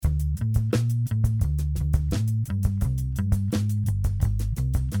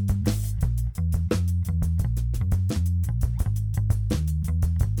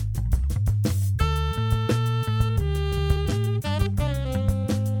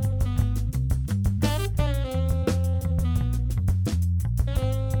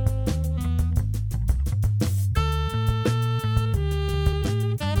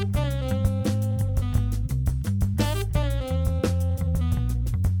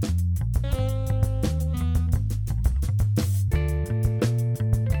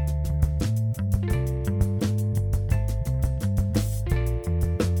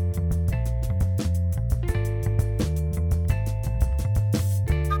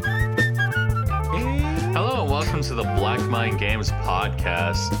welcome to the Black Mind Games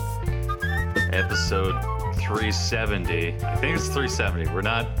podcast, episode 370. I think it's 370. We're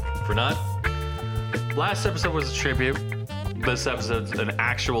not. Last episode was a tribute. This episode's an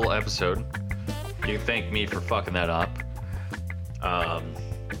actual episode. You can thank me for fucking that up.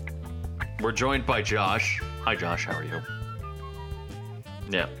 We're joined by Josh. Hi, Josh. How are you?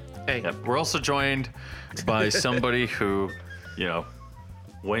 Yeah. Hey. Yeah. We're also joined by somebody who,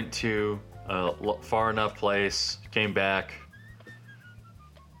 went to a far enough place, came back.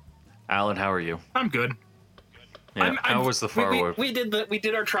 Allan, how are you? I'm good. Yeah. How was the far away? We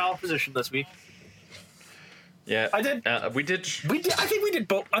did our trial position this week. Yeah, I did. We did. I think we did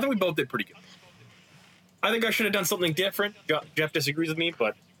both. I think we both did pretty good. I think I should have done something different. Jeff disagrees with me,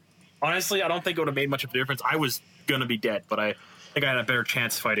 but honestly, I don't think it would have made much of a difference. I was gonna be dead, but I think I had a better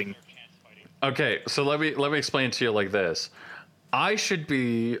chance fighting. Okay, so let me explain to you like this. I should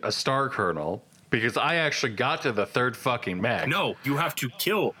be a star colonel because I actually got to the third fucking mech. No, you have to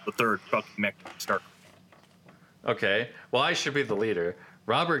kill the third fucking mech to start. Okay, well, I should be the leader.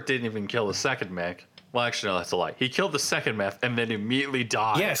 Robert didn't even kill the second mech. Well, actually, no, that's a lie. He killed the second mech and then immediately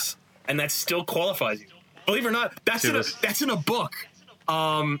died. Yes, and that still qualifies you. Believe it or not, that's in a book.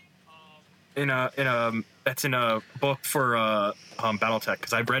 That's in a book for BattleTech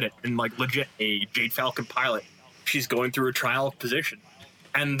because I've read it, and like legit a Jade Falcon pilot. She's going through a trial position,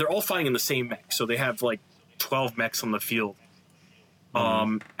 and they're all fighting in the same mech. So they have like 12 mechs on the field,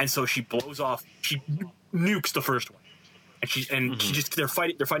 and so she blows off. She nukes the first one, and she just they're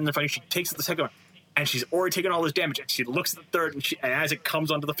fighting. She takes the second one, and she's already taken all this damage. And she looks at the third, and as it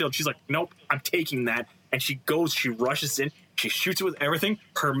comes onto the field, she's like, "Nope, I'm taking that." And she rushes in, she shoots it with everything.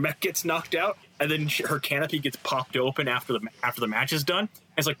 Her mech gets knocked out, and then her canopy gets popped open after the match is done.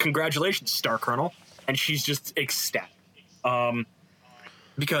 And it's like, "Congratulations, Star Colonel." And she's just ecstatic.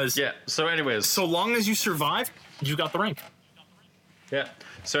 Because so anyways, so long as you survive, you got the rank. Yeah.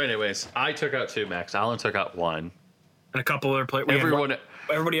 So anyways, I took out 2 mechs. Allan took out 1. And a couple other players.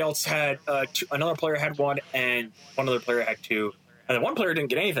 Everybody else had 2. Another player had 1, and one other player had 2. And then one player didn't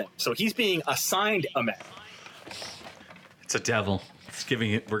get anything, so he's being assigned a mech. It's a devil.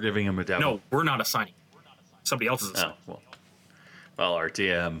 We're giving him a devil. No, we're not assigning. Somebody else is assigning. Oh, well, our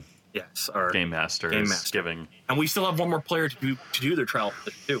DM. Yes, our Game Master is giving. And we still have one more player to do their trial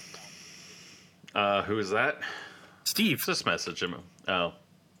too. Who is that? Steve. Just message him. Oh.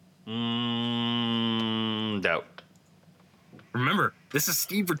 Doubt. Remember, this is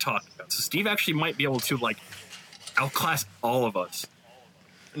Steve we're talking about. So Steve actually might be able to outclass all of us.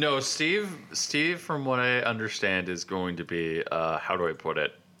 No, Steve, from what I understand, is going to be, how do I put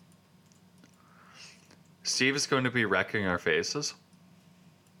it? Steve is going to be wrecking our faces.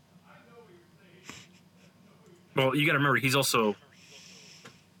 Well, you got to remember, he's also...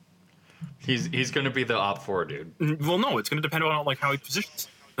 He's going to be the Op 4 dude. Well, no, it's going to depend on how he positions.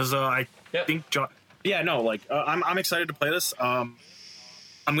 Because I think John... Yeah, no, I'm excited to play this. I'm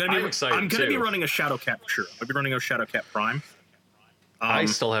going to be running a Shadowcat for sure. I'll be running a Shadowcat Prime. I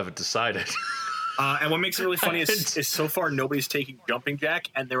still haven't decided. And what makes it really funny is so far nobody's taking Jumping Jack,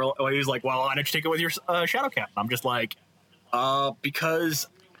 and they're always like, "Well, why don't you take it with your Shadowcat?" I'm just like, because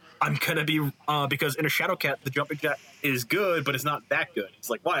I'm gonna be because in a Shadowcat the Jumping Jack is good, but it's not that good. It's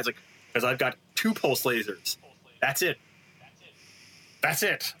like, why? It's like, because I've got 2 pulse lasers. That's it. I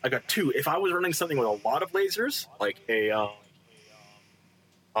got 2. If I was running something with a lot of lasers, like a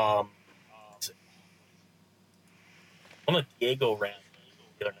one that Diego ran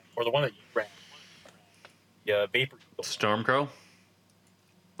the other night, or the one that you ran. Yeah, Vapor Eagle. Stormcrow?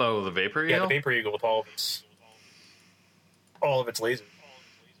 Oh, the Vapor Eagle? Yeah, the Vapor Eagle with all of its lasers.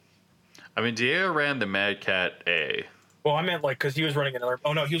 I mean, Diego ran the Mad Cat A. Well, I meant because he was running another.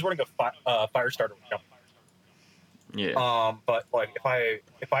 Oh no, he was running a Firestarter. Yeah. But if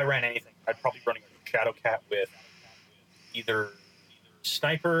I ran anything, I'd probably be running a Shadowcat with either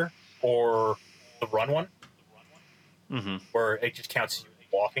Sniper or the Run one. Mm-hmm. Where it just counts as you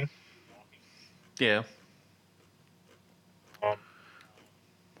walking. Yeah.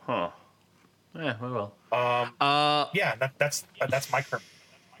 Huh. Yeah, well. Yeah, that's my current.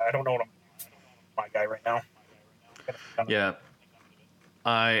 I don't know what my guy right now. Yeah.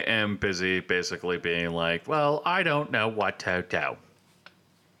 I am busy basically being like, well, I don't know what to do.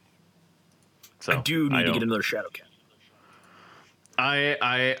 So I do need to get another Shadowcat.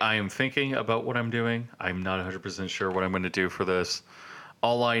 I am thinking about what I'm doing. I'm not 100% sure what I'm going to do for this.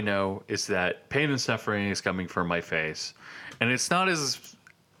 All I know is that pain and suffering is coming from my face, and it's not as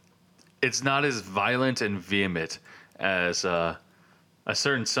violent and vehement as a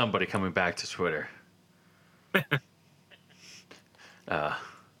certain somebody coming back to Twitter.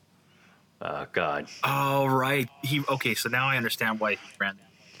 God. Oh, right. Okay, so now I understand why he ran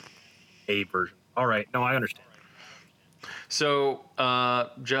a version. All right, no, I understand. So,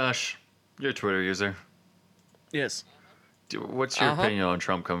 Josh, you're a Twitter user. Yes. What's your opinion on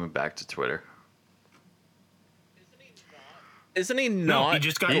Trump coming back to Twitter? Isn't he No, not he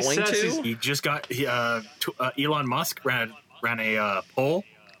just got going says to? He just got Elon Musk ran a poll,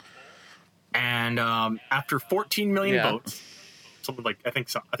 and after 14 million votes, something like I think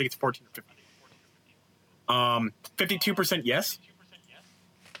it's 14 or 15. 52% yes.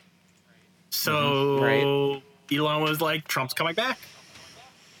 So Right. Elon was like, Trump's coming back.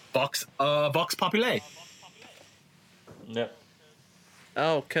 Vox Populi. Yep.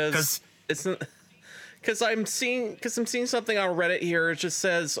 Oh, because I'm seeing something on Reddit here. It just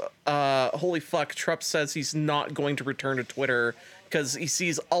says, "Holy fuck!" Trump says he's not going to return to Twitter because he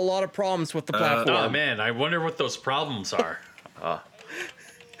sees a lot of problems with the platform. Oh man, I wonder what those problems are. I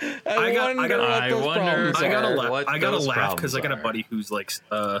wonder what those problems are. I gotta laugh because I got a buddy who's like,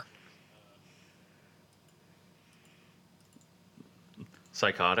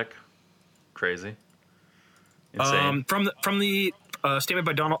 psychotic, crazy, insane. from the statement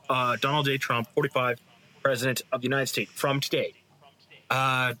by Donald J. Trump, 45, President of the United States, from today.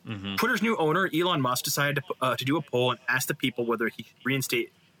 Twitter's new owner, Elon Musk, decided to do a poll and ask the people whether he should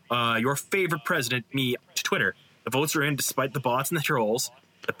reinstate your favorite president, me, to Twitter. The votes are in despite the bots and the trolls.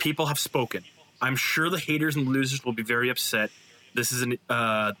 The people have spoken. I'm sure the haters and losers will be very upset. This isn't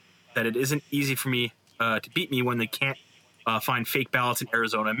that it isn't easy for me to beat me when they can't find fake ballots in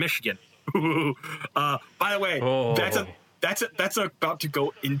Arizona and Michigan. By the way, that's about to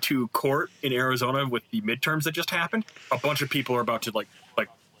go into court in Arizona with the midterms that just happened. A bunch of people are about to like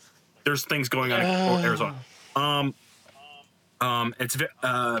there's things going on in Arizona. It's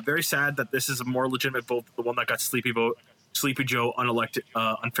very sad that this is a more legitimate vote than the one that got Sleepy Joe unelected,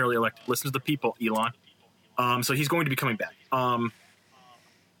 unfairly elected. Listen to the people, Elon. So he's going to be coming back.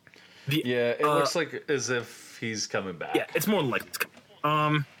 It looks like as if he's coming back. Yeah, it's more than likely.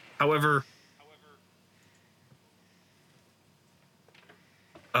 However,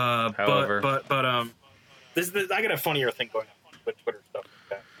 this I got a funnier thing going on with Twitter stuff.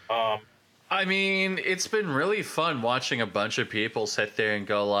 I mean, it's been really fun watching a bunch of people sit there and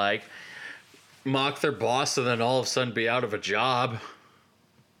go like, mock their boss, and then all of a sudden be out of a job.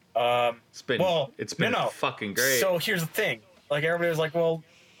 It's been fucking great. So here's the thing: like everybody was like, "Well,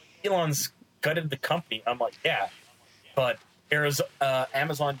 Elon's gutted the company." I'm like, "Yeah," but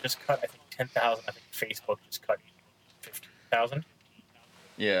Amazon just cut I think 10,000. I think Facebook just cut 15,000.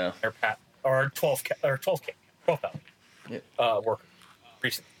 Yeah, or 12,000 workers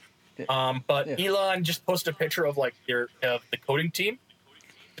recently. But Elon just posted a picture of like the coding team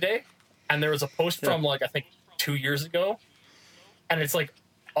today, and there was a post from like I think 2 years ago, and it's like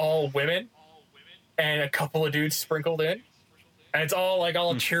all women and a couple of dudes sprinkled in, and it's all like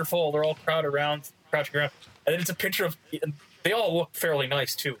all cheerful. They're all crouching around, and then it's a picture of they all look fairly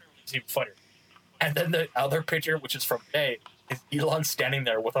nice too. It's even funnier. And then the other picture, which is from today, is Elon standing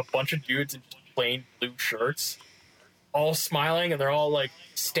there with a bunch of dudes in plain blue shirts, all smiling, and they're all like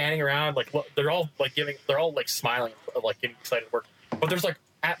standing around, like they're all like smiling, like getting excited to work. But there's like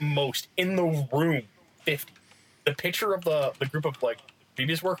at most in the room 50. The picture of the group of like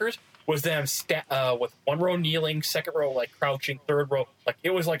previous workers was them with one row kneeling, second row like crouching, third row like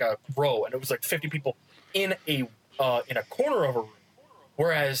it was like a row, and it was like 50 people in a corner of a room.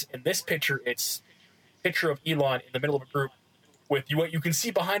 Whereas in this picture, it's a picture of Elon in the middle of a group with what you can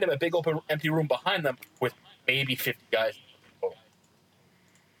see behind him, a big open empty room behind them with maybe 50 guys.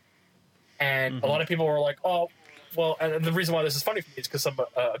 And a lot of people were like, "Oh, well," and the reason why this is funny for me is because some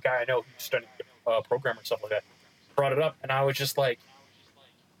a guy I know who's studying programmer and stuff like that brought it up, and I was just like,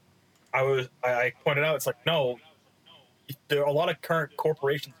 I pointed out, it's like, no, there are a lot of current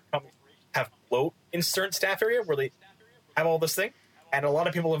corporations and companies have bloat in certain staff area where they have all this thing, and a lot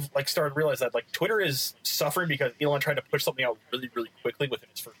of people have like started to realize that like Twitter is suffering because Elon tried to push something out really, really quickly within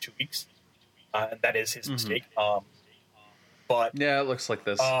his first 2 weeks, and that is his mistake. But yeah, it looks like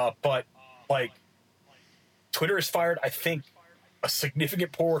this. But like Twitter has fired, I think, a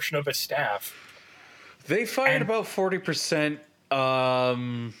significant portion of its staff. They fired about 40%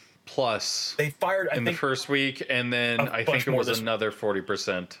 plus. They fired in the first week, and then I think it was another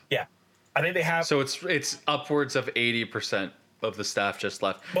 40%. Yeah, I think they have. So it's upwards of 80% of the staff just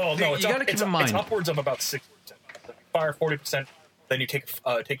left. Well, no, you got to keep in mind it's upwards of about 60%. If you fire 40%, then you take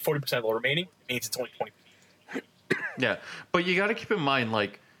 40% of the remaining. It means it's only 20%. Yeah, but you got to keep in mind,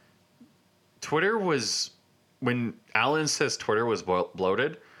 like, Twitter was, when Allan says Twitter was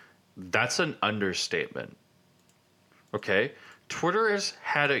bloated, that's an understatement. Okay? Twitter has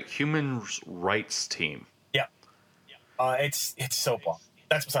had a human rights team. Yeah. It's so bomb.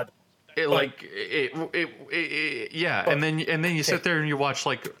 That's beside the yeah, but, and then you sit there and you watch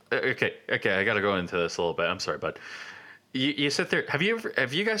like okay, I gotta go into this a little bit. I'm sorry, but you sit there. Have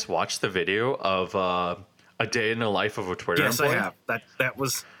you guys watched the video of a day in the life of a Twitter employee? Yes, I have.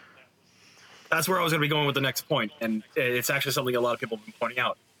 That's where I was going to be going with the next point, and it's actually something a lot of people have been pointing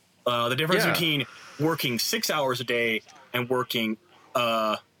out. The difference between working 6 hours a day and working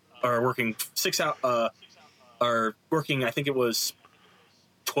I think it was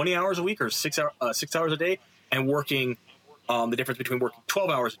 20 hours a week or 6 hours a day, and working the difference between working 12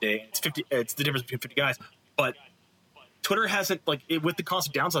 hours a day. It's the difference between 50 guys. But Twitter hasn't, with the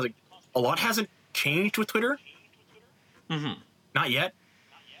constant downsizing, a lot hasn't changed with Twitter. Mm-hmm. Not yet.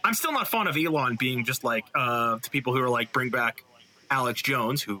 I'm still not fond of Elon being just to people who are like, bring back Alex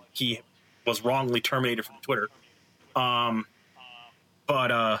Jones, who he was wrongly terminated from Twitter. But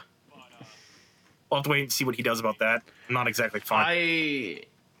we'll have to wait and see what he does about that. I'm not exactly fine.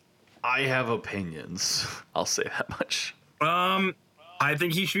 I have opinions. I'll say that much. I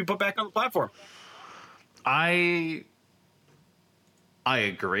think he should be put back on the platform. I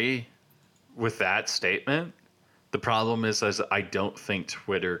agree with that statement. The problem is I don't think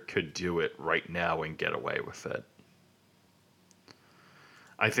Twitter could do it right now and get away with it.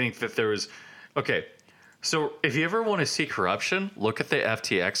 I think that there was... Okay, so if you ever want to see corruption, look at the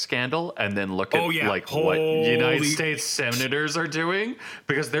FTX scandal and then look at what United States senators are doing,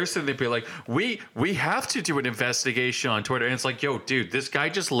 because they're sitting there being like, we have to do an investigation on Twitter. And it's like, yo, dude, this guy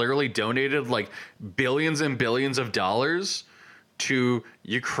just literally donated like billions and billions of dollars to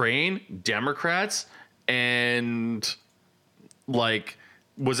Ukraine Democrats and like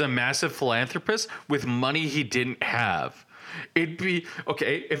was a massive philanthropist with money he didn't have. It'd be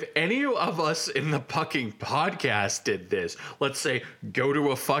okay if any of us in the fucking podcast did this. Let's say go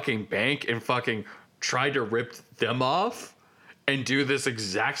to a fucking bank and fucking try to rip them off and do this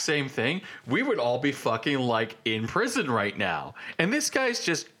exact same thing. We would all be fucking like in prison right now. And this guy's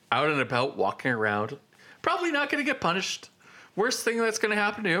just out and about walking around, probably not going to get punished. Worst thing that's going to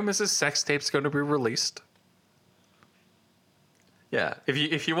happen to him is his sex tape's going to be released. Yeah,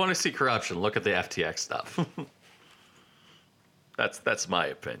 if you want to see corruption, look at the FTX stuff. That's my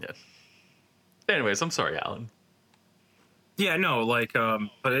opinion. Anyways, I'm sorry, Allan. Yeah, no,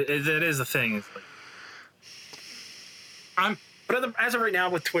 but it is a thing. It's but as of right now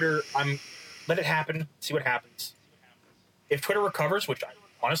with Twitter, let it happen, see what happens. If Twitter recovers, which I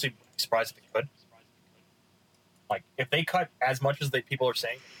honestly would be surprised if it could, if they cut as much as people are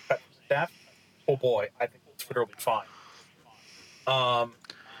saying, cut staff, oh boy, I think Twitter will be fine.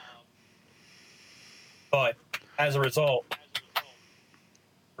 But as a result,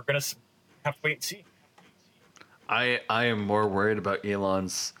 we're gonna have to wait and see. I am more worried about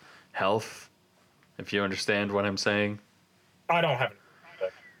Elon's health, if you understand what I'm saying. I don't have any.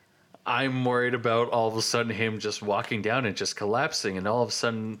 I'm worried about all of a sudden him just walking down and just collapsing, and all of a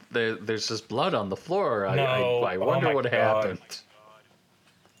sudden there's just blood on the floor. I wonder what happened. It's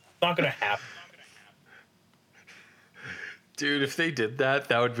not gonna happen. Dude, if they did that,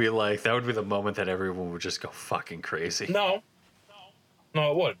 that would be the moment that everyone would just go fucking crazy. No,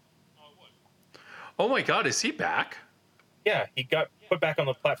 it would. Oh my God, is he back? Yeah, he got put back on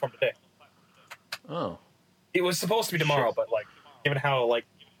the platform today. Oh. It was supposed to be tomorrow, but given how what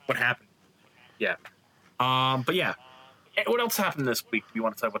happened. Yeah. But yeah. What else happened this week? Do you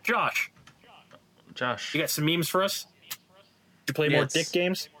want to talk about Josh? You got some memes for us? Did you play more dick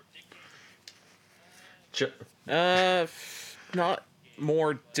games? Not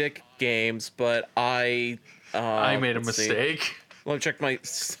more dick games, but I made a mistake. Let me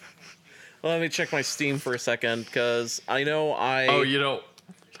check my Steam for a second, because I know I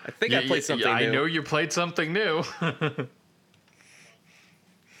think I played something new. I know you played something new.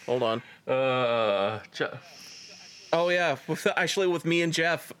 Hold on. Oh yeah, with me and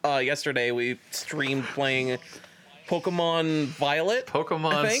Jeff yesterday we streamed playing Pokemon Violet.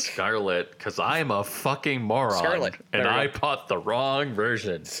 Pokemon Scarlet, because I'm a fucking moron. Scarlet. And I bought the wrong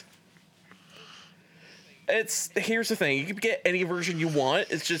version. Here's the thing, you can get any version you want.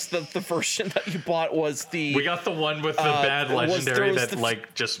 It's just the version that you bought was we got the one with the bad legendary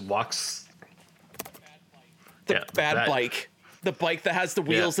that just walks. The bike. The bike that has the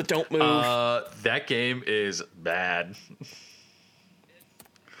wheels that don't move. That game is bad.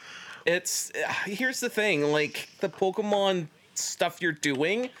 Here's the thing, the Pokemon stuff you're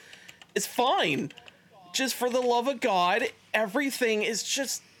doing is fine. Just for the love of God, everything is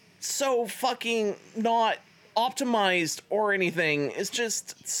just so fucking not optimized or anything. It's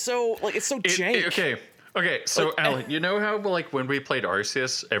just so it's so jank. Okay, Okay, so Alan, you know how like when we played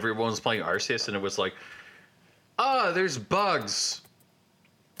Arceus, everyone was playing Arceus, and it was like, there's bugs.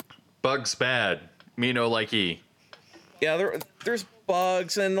 Bugs bad. Me no like E. Yeah, there's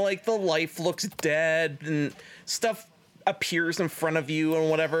bugs, and like the life looks dead, and stuff appears in front of you and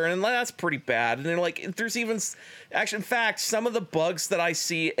whatever, and that's pretty bad. And then like there's even actually, in fact, some of the bugs that I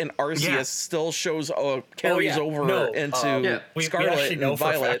see in Arceus still shows carries over into Scarlet and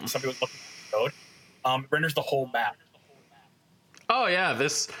Violet. Somebody was looking at the code. Renders the whole map. Oh yeah,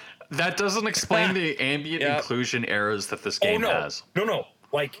 that doesn't explain the ambient inclusion errors that this game has. No.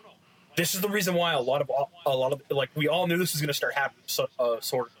 Like, this is the reason why a lot of like we all knew this was going to start happening. Sort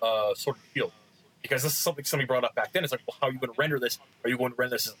of field. Because this is something somebody brought up back then. It's like, well, how are you going to render this? Are you going to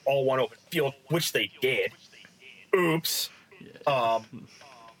render this as all one open field? Which they did. Oops.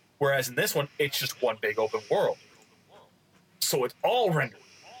 Whereas in this one, it's just one big open world. So it's all rendered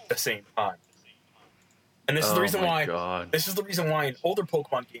at the same time. And this is the reason why. God. This is the reason why in older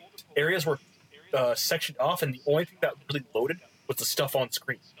Pokemon games, areas were sectioned off, and the only thing that really loaded was the stuff on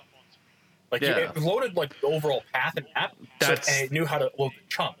screen. Like it loaded like the overall path and map, and it knew how to load the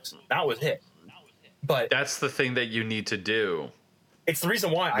chunks. That was it. But that's the thing that you need to do. It's the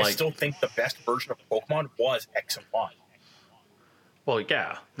reason why I still think the best version of Pokemon was X and Y. Well,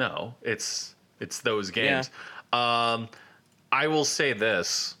 yeah, no, it's those games. Yeah. I will say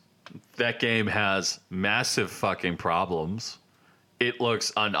this: that game has massive fucking problems. It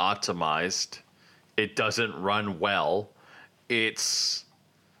looks unoptimized. It doesn't run well. It's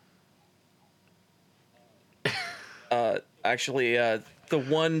actually the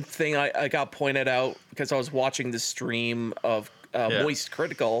one thing I got pointed out because I was watching the stream of Moist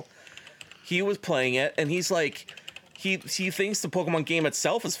Critical, he was playing it and he's like, he thinks the Pokemon game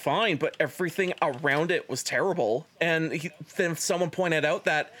itself is fine, but everything around it was terrible. And then someone pointed out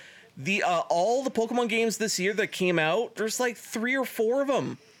that the all the Pokemon games this year that came out, there's like 3 or 4 of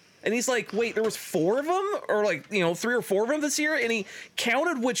them. And he's like, wait, there was 4 of them? Or like, 3 or 4 of them this year? And he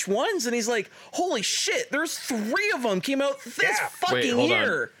counted which ones, and he's like, holy shit, there's 3 of them came out this fucking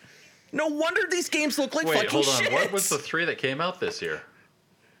year. No wonder these games look like fucking shit. What was the 3 that came out this year?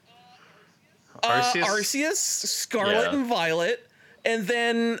 Arceus, Scarlet and Violet, and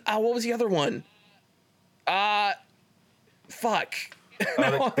then, what was the other one? Fuck.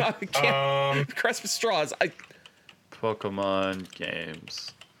 No, I can't. Grasp at straws. Pokemon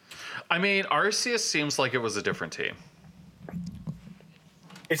games. I mean, Arceus seems like it was a different team.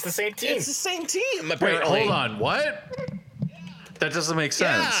 It's the same team. It's the same team, apparently. Wait, hold on. What? That doesn't make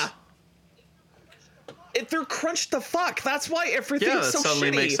sense. Yeah. They're crunched the fuck. That's why everything's so shitty. Yeah, that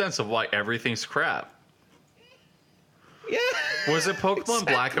suddenly makes sense of why everything's crap. Yeah. Was it Pokemon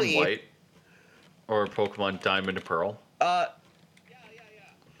Black and White? Or Pokemon Diamond and Pearl? That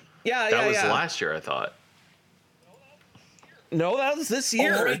was last year, I thought. No, that was this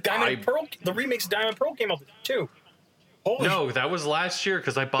year. The remakes of Diamond and Pearl came out too. No, that was last year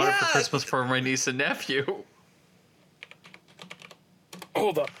because I bought it for Christmas for my niece and nephew.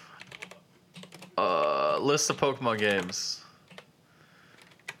 Hold up. List of Pokemon games.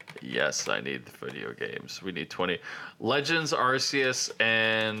 Yes, I need the video games. We need 20. Legends, Arceus,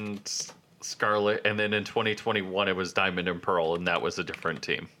 and Scarlet. And then in 2021, it was Diamond and Pearl, and that was a different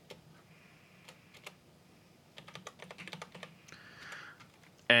team.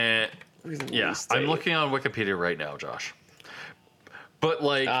 And I'm looking on Wikipedia right now, Josh. But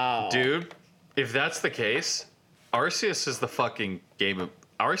dude, if that's the case, Arceus is the fucking game.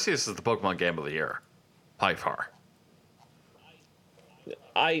 Arceus is the Pokemon game of the year, by far.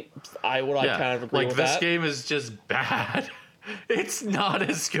 I kind of agree with that. This game is just bad. It's not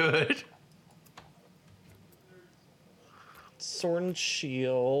as good. Sword and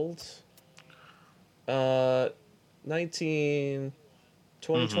Shield.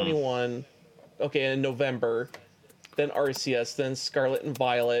 2021. Okay, in November. Then Arceus, then Scarlet and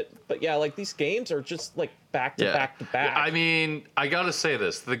Violet. But yeah, these games are just back to back to back. I mean, I gotta say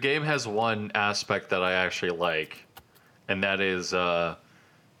this. The game has one aspect that I actually like. And that is, well,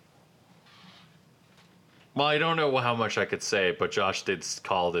 I don't know how much I could say, but Josh did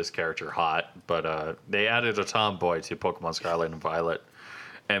call this character hot. But they added a tomboy to Pokemon Scarlet and Violet.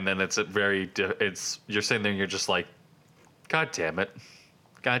 And then you're sitting there and you're just like, God damn it.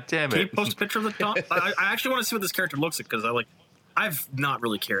 God damn it. Can you post a picture of the top? I actually want to see what this character looks like because I've not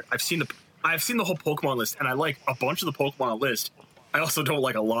really cared. I've seen the whole Pokemon list and I like a bunch of the Pokemon on the list. I also don't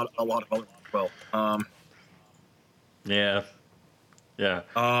like a lot of other ones as well. Yeah.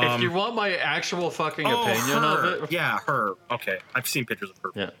 If you want my actual fucking opinion of it. Yeah, her. Okay. I've seen pictures of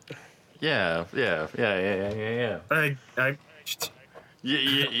her. Yeah.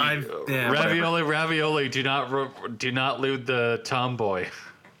 Ravioli. Do not lewd the tomboy.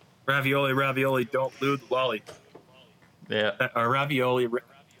 Ravioli. Don't lewd the lolly. Yeah. Ravioli.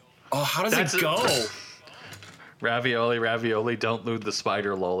 How does it go? Ravioli. Don't lewd the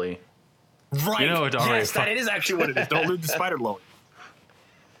spider lolly. Right. You know it already. Yes, that is actually what it is. Don't lewd the spider lolly.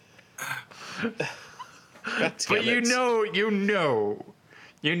 But you know,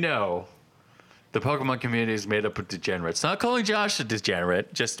 the Pokemon community is made up of degenerates. Not calling Josh a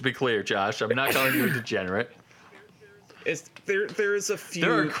degenerate, just to be clear, Josh. I'm not calling you a degenerate. There is a few.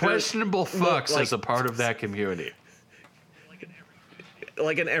 There are questionable fucks as a part of that community.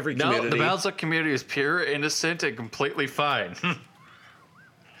 Like in every community. No, the Bowser community is pure, innocent, and completely fine.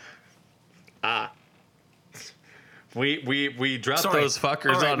 We dropped those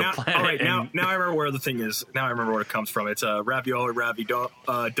fuckers on a planet. All right, now I remember where the thing is. Now I remember where it comes from. It's Ravioli,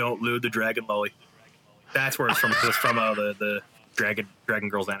 don't lewd the dragon lolly. That's where it's from. It's from the Dragon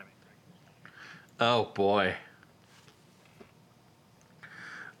Girls anime. Oh boy.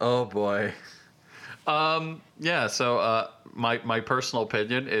 Yeah. So my personal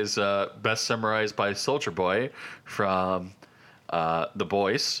opinion is best summarized by Soldier Boy from The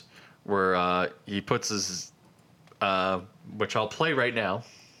Boys, where he puts his. Which I'll play right now.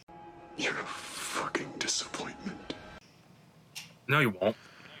 You're a fucking disappointment. No, you won't.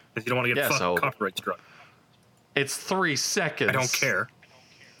 Because you don't want to get copyright struck. It's 3 seconds. I don't care.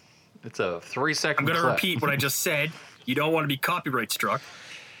 It's a 3-second I'm going to repeat what I just said. You don't want to be copyright struck.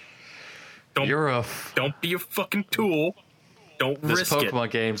 Don't be a fucking tool. Don't risk it. This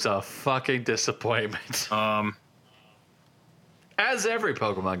Pokemon game's a fucking disappointment. As every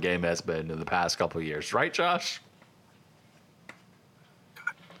Pokemon game has been in the past couple of years. Right, Josh?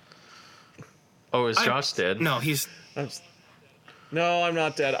 Oh, is Josh dead? No, No, I'm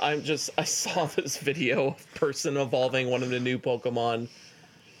not dead. I saw this video of person evolving one of the new Pokemon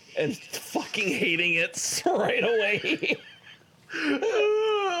and fucking hating it right away.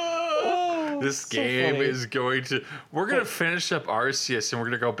 This game is going to... We're going to finish up Arceus and we're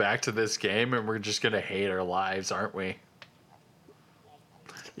going to go back to this game and we're just going to hate our lives, aren't we?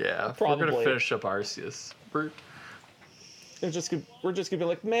 Yeah, probably. We're going to finish up Arceus. We're just gonna be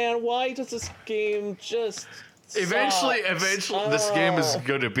like, man, why does this game just eventually this game is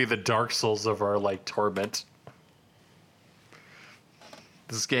going to be the Dark Souls of our torment.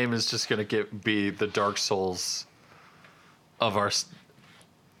 This game is just going to be the Dark Souls of our.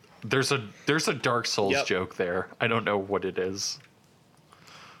 There's a Dark Souls joke there. I don't know what it is.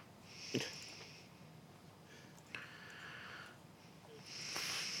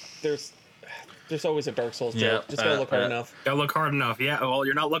 There's always a Dark Souls joke. Just gotta look hard enough. Gotta look hard enough. Yeah. Well,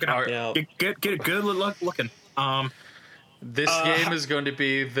 you're not looking hard. Yeah. Get a good look looking. This game is going to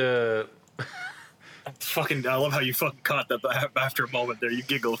be the. I love how you fucking caught that after a moment there. You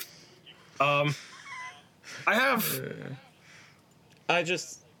giggled. I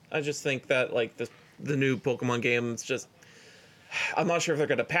just think that the new Pokemon game is just. I'm not sure if they're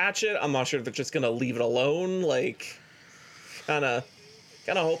gonna patch it. I'm not sure if they're just gonna leave it alone. Kind of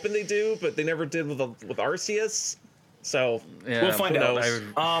hoping they do, but they never did with Arceus. So we'll find out.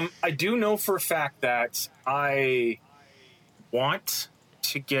 I do know for a fact that I want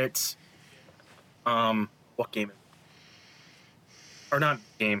to get what game? Or not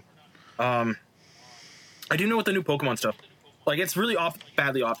game. I do know what the new Pokemon stuff. It's really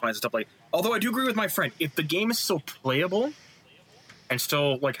badly optimized and stuff. Although I do agree with my friend, if the game is still playable and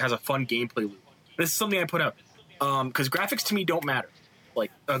still has a fun gameplay loop, this is something I put out. Because graphics to me don't matter.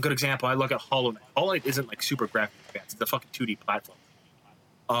 A good example, I look at Hollow Knight. Hollow Knight isn't super graphic advanced. It's a fucking 2D platform.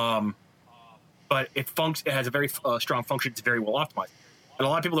 But it has a very strong function. It's very well optimized. And a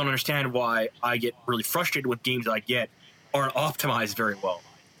lot of people don't understand why I get really frustrated with games that I get aren't optimized very well.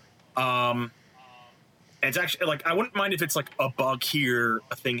 And it's actually I wouldn't mind if it's a bug here,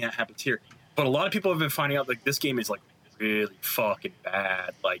 a thing that happens here. But a lot of people have been finding out this game is really fucking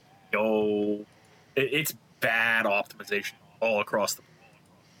bad. It's bad optimization all across the board.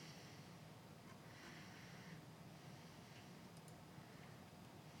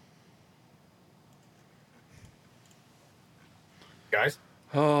 Guys?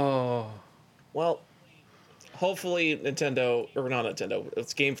 Oh. Well, hopefully Nintendo, or not Nintendo,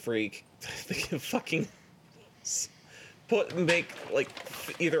 it's Game Freak, they can fucking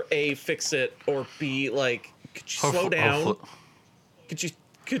either A, fix it, or B, could you slow down? Could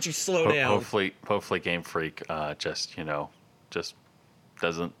you slow down? Hopefully Game Freak just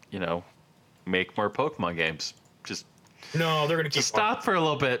doesn't, make more Pokemon games. No, they're going to keep stop for a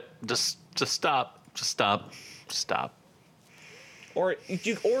little bit. Just stop. Or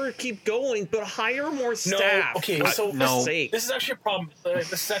keep going, but hire more staff. No, okay, for so fuck's sake. this is actually a problem.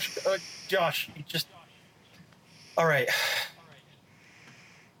 This is actually, Josh, you just... All right.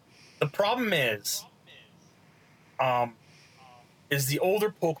 The problem is the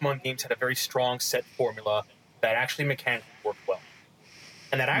older Pokemon games had a very strong set formula that actually mechanically worked well.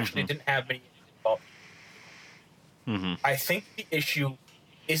 And that actually didn't have many problems. I think the issue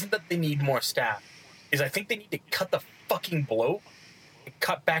isn't that they need more staff, is I think they need to cut the fucking bloat and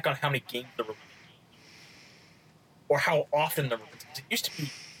cut back on how many games they're releasing. Or how often they're releasing. It used to be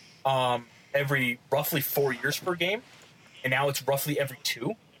every roughly 4 years per game, and now it's roughly every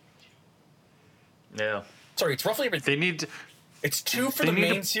 2. Yeah. Sorry, it's roughly every... They need to... It's 2 for the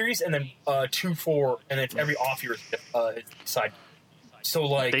main series, and then 2 for... And then it's every off year is the side. So,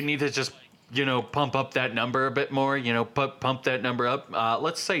 like... They need to just, pump up that number a bit more, pump that number up.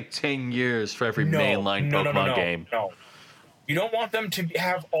 Let's say 10 years for every mainline Pokemon game. No. You don't want them to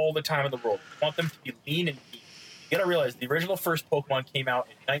have all the time in the world. You want them to be lean and mean. You gotta realize, the original first Pokemon came out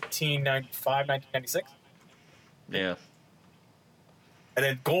in 1995, 1996. Yeah. And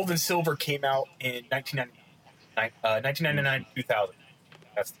then Gold and Silver came out in 1999, 2000.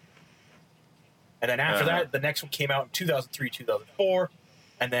 And then after that, the next one came out in 2003, 2004.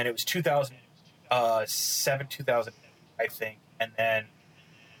 And then it was 2007, 2000, I think. And then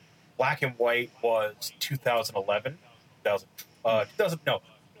Black and White was 2011. 2000, no, it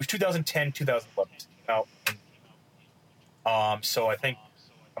was 2010, 2011. It came out. So I think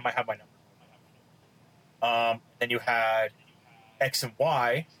I might have my number. Then you had X and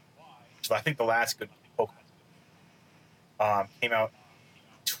Y, which is I think the last good Pokemon. Came out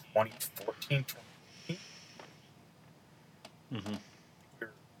 2014, 2015.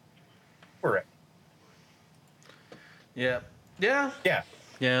 We're at. Yeah. Yeah.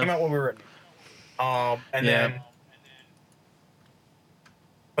 Came out when we were at.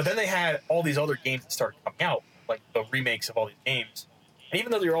 But then they had all these other games that started coming out, like the remakes of all these games. And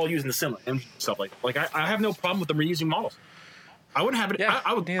even though they're all using the similar engine and stuff like I have no problem with them reusing models. I wouldn't have it. Yeah,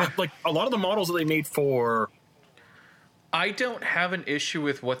 I would like a lot of the models that they made for. I don't have an issue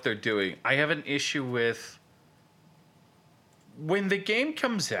with what they're doing. I have an issue with when the game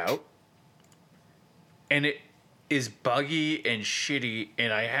comes out and it is buggy and shitty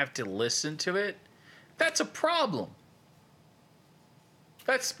and I have to listen to it. That's a problem.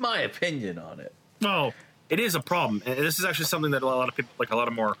 That's my opinion on it. No, it is a problem. And this is actually something that a lot of people, like a lot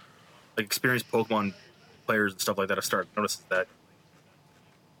of more like experienced Pokemon players and stuff like that, have started to notice that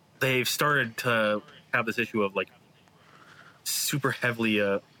they've started to have this issue of like super heavily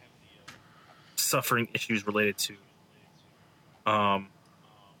suffering issues related to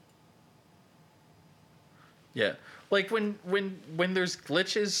yeah, like when there's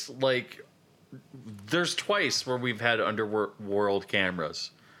glitches, like there's twice where we've had underworld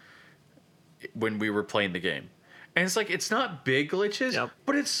cameras when we were playing the game, and it's like it's not big glitches,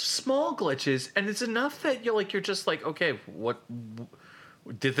 but it's small glitches, and it's enough that you're just like, okay, what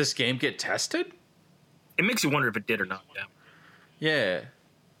did this game get tested? It makes you wonder if it did or not. Yeah.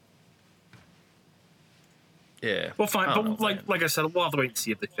 Well, fine, but like I said, we'll have to wait and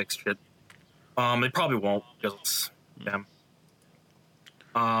see if they fix shit. They probably won't because it's them.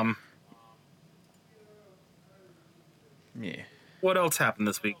 Yeah. What else happened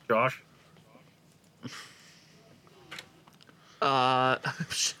this week, Josh? I'm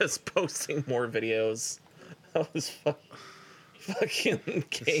just posting more videos. That was fucking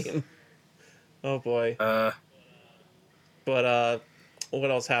game. Oh boy. But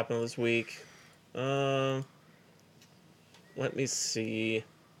what else happened this week? Let me see.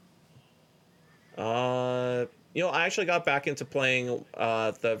 I actually got back into playing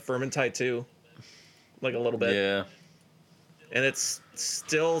the Vermintide 2, like a little bit. Yeah. And it's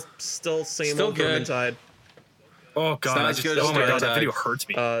still same Still old good. Vermintide. Oh god, oh my god, that video hurts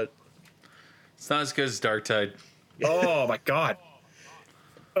me. It's not as good as Darktide. Oh my god.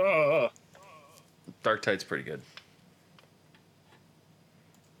 Darktide's pretty good.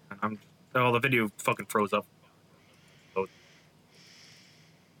 The video fucking froze up.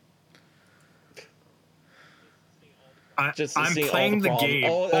 I'm playing the game.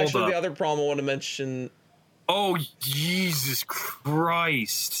 Oh, actually, the other problem I want to mention. Oh, Jesus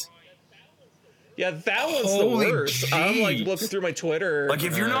Christ. Yeah, that one's Holy the worst. Jeez. I'm like looking through my Twitter. Like,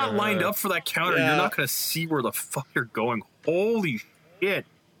 if you're not lined up for that counter, you're not going to see where the fuck you're going. Holy shit.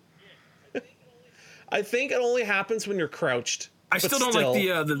 I think it only happens when you're crouched. I still don't like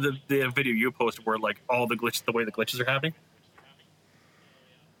the video you posted where, like, all the glitches, the way the glitches are happening.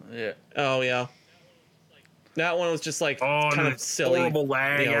 Yeah. Oh, yeah. That one was just, like, kind of silly. Horrible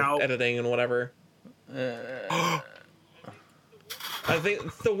lag out. Editing and whatever. I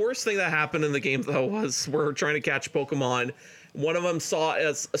think the worst thing that happened in the game though was we're trying to catch Pokemon. One of them saw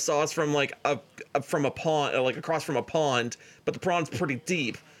us from like from a pond, like across from a pond, but the pond's pretty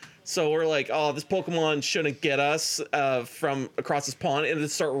deep. So we're like, oh, this Pokemon shouldn't get us from across this pond, and it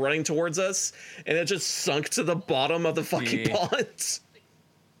start running towards us, and it just sunk to the bottom of the fucking pond.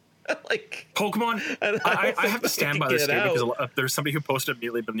 Like Pokemon, I have to stand by this game because there's somebody who posted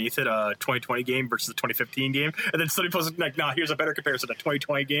immediately beneath it a 2020 game versus the 2015 game, and then somebody posted like, nah, here's a better comparison: a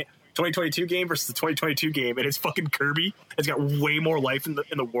 2022 game versus the 2022 game, and it's fucking Kirby. It's got way more life in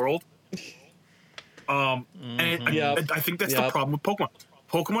the world. I think that's the problem with Pokemon.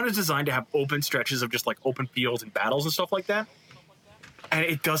 Pokemon is designed to have open stretches of just like open fields and battles and stuff like that, and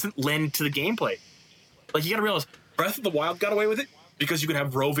it doesn't lend to the gameplay. Like, you gotta realize, Breath of the Wild got away with it because you could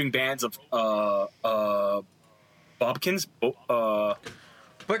have roving bands of Bobkins. But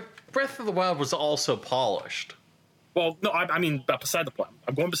Breath of the Wild was also polished. Well, no, I mean beside the point.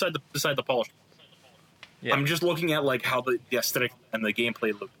 I'm going beside the polish. Yeah. I'm just looking at like how the aesthetic and the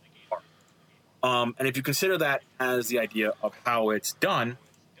gameplay look. And if you consider that as the idea of how it's done,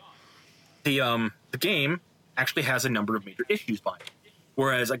 the game actually has a number of major issues behind it.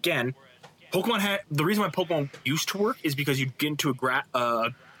 Whereas, again, the reason why Pokemon used to work is because you'd get into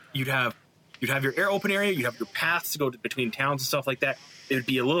you'd have your open area, you'd have your paths to go between towns and stuff like that. It would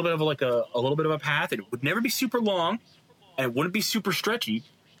be a little bit of a path, and it would never be super long, and it wouldn't be super stretchy.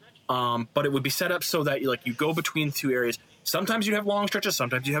 But it would be set up so that you go between two areas. Sometimes you have long stretches,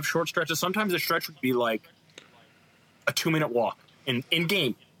 sometimes you have short stretches. Sometimes a stretch would be like a 2-minute walk in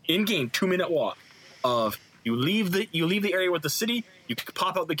game 2-minute walk of you leave the area with the city, you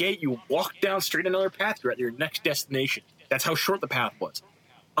pop out the gate, you walk down straight another path, you're at your next destination. That's how short the path was.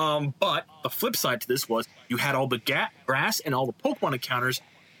 But the flip side to this was you had all the grass and all the Pokemon encounters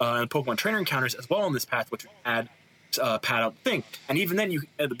and Pokemon trainer encounters as well on this path, which would add pad out the thing. And even then,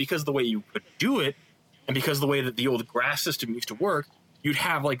 because of the way you could do it, and because of the way that the old grass system used to work, you'd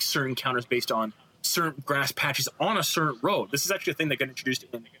have like certain counters based on certain grass patches on a certain road. This is actually a thing that got introduced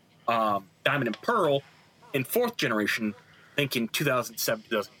in Diamond and Pearl in 4th generation, I think in 2007,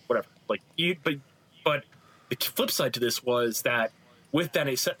 2000, whatever. But the flip side to this was that with that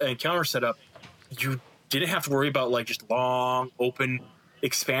encounter setup, you didn't have to worry about like just long open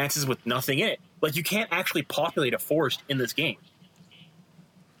expanses with nothing in it. Like, you can't actually populate a forest in this game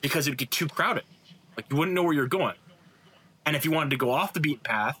because it would get too crowded. Like, you wouldn't know where you're going. And if you wanted to go off the beaten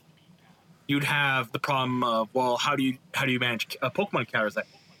path, you'd have the problem of, well, how do you manage Pokemon encounters that?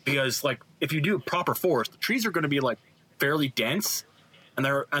 Because like, if you do a proper forest, the trees are going to be like fairly dense, and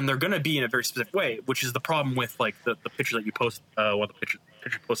they're going to be in a very specific way, which is the problem with like the picture that you post, the picture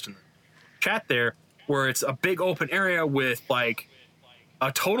posted in the chat there, where it's a big open area with like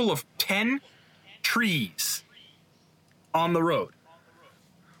a total of 10 trees on the road.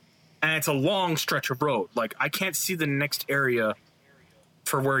 And it's a long stretch of road. Like, I can't see the next area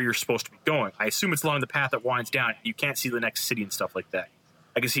for where you're supposed to be going. I assume it's along the path that winds down. You can't see the next city and stuff like that.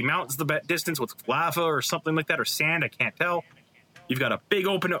 I can see mountains the distance with lava or something like that, or sand. I can't tell. You've got a big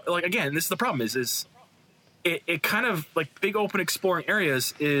open, like, again, this is the problem is it kind of like big open exploring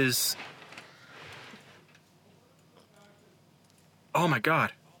areas is, oh my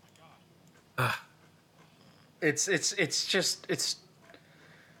God. It's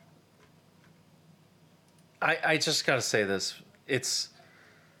I just gotta say this.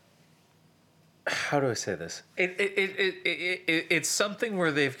 How do I say this? It's something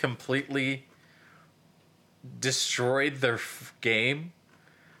where they've completely destroyed their game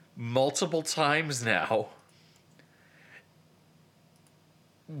multiple times now.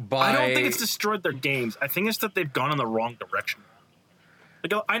 I don't think it's destroyed their games. I think it's that they've gone in the wrong direction.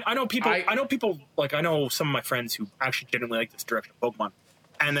 Like, I know people. Like, I know some of my friends who actually genuinely like this direction of Pokemon,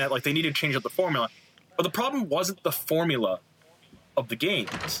 and that like they need to change up the formula. But the problem wasn't the formula of the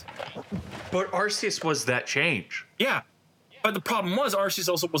games. But Arceus was that change. Yeah, but the problem was Arceus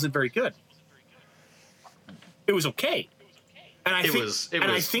also wasn't very good. It was okay, and I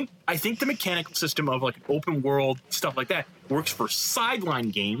think the mechanical system of like an open world stuff like that works for sideline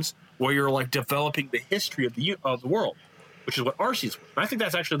games where you're like developing the history of the world, which is what Arceus was. And I think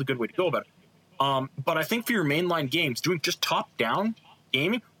that's actually the good way to go about it. But I think for your mainline games, doing just top-down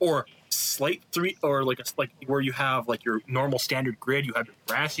gaming or slate 3 or like where you have like your normal standard grid, you have your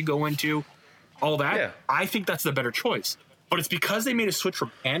grass you go into, all that. Yeah. I think that's the better choice. But it's because they made a switch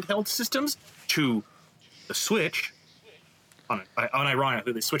from handheld systems to the Switch.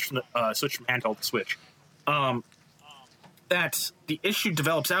 Unironically, they switched from handheld to Switch. That the issue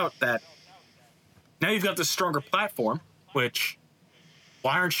develops out that now you've got this stronger platform. Which,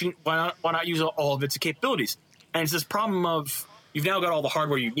 why not use all of its capabilities? And it's this problem of you've now got all the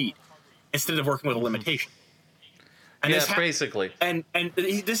hardware you need instead of working with a limitation. And yeah, basically. And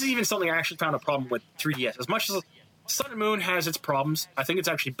this is even something I actually found a problem with 3DS. As much as Sun and Moon has its problems, I think it's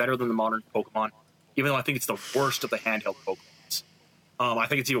actually better than the modern Pokemon, even though I think it's the worst of the handheld Pokemons. I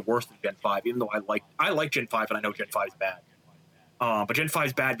think it's even worse than Gen 5, even though I like Gen 5 and I know Gen 5 is bad. But Gen 5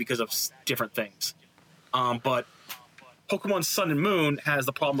 is bad because of different things. But Pokemon Sun and Moon has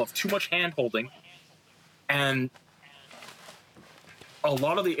the problem of too much hand-holding, and a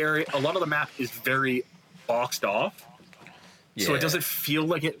lot of the map is very boxed off, so it doesn't feel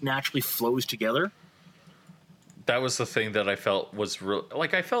like it naturally flows together. That was the thing that I felt was real.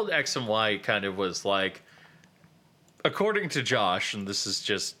 Like, I felt X and Y kind of was like, according to Josh, and this is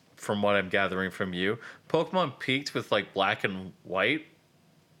just from what I'm gathering from you, Pokemon peaked with like Black and White.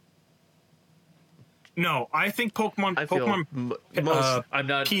 No, I think Pokemon. I'm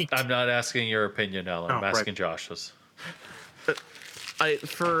not. Peaked. I'm not asking your opinion, Alan. I'm asking Josh's.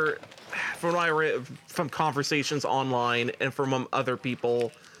 From what I read from conversations online and from other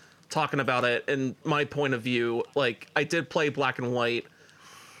people talking about it, and my point of view, like, I did play Black and White,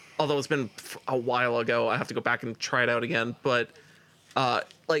 although it's been a while ago. I have to go back and try it out again. But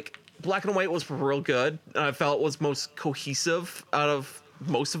like, Black and White was real good, and I felt it was most cohesive out of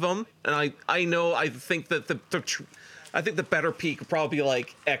most of them. And I think that I think the better peak would probably be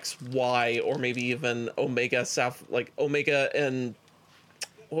like X, Y, or maybe even Omega South, like Omega and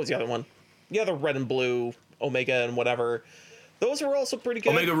what was the other one? The other red and blue, Omega and whatever. Those were also pretty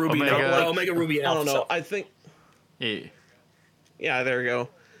good. Omega Ruby, Omega Ruby. I don't know. I think. Yeah, there you go.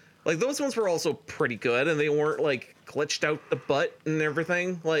 Like, those ones were also pretty good, and they weren't like glitched out the butt and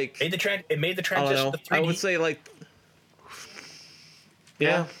everything. Like, it made the transition to 3D. I would say like.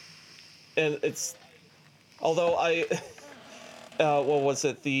 Yeah. And it's, although what was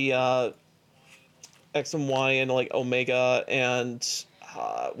it? The X and Y and like Omega and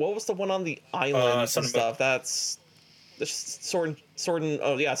what was the one on the islands and stuff? That's the Sword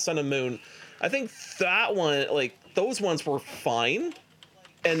and Sun and Moon. I think that one, like, those ones were fine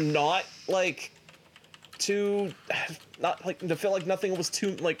and not like to feel like nothing was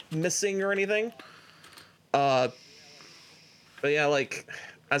too like missing or anything. But yeah, like,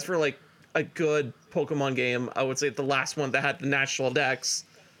 as for like a good Pokemon game, I would say the last one that had the National Dex,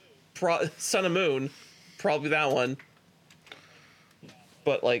 Sun and Moon, probably that one.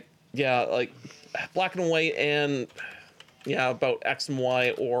 But like, yeah, like Black and White and about X and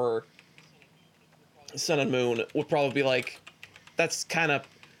Y or Sun and Moon would probably be like, that's kind of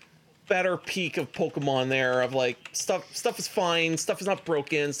better peak of Pokemon there, of like stuff is fine, stuff is not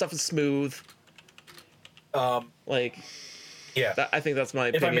broken, stuff is smooth. Like, yeah, I think that's my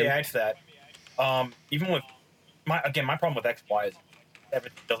opinion. If I may add to that, even with my problem with X, Y is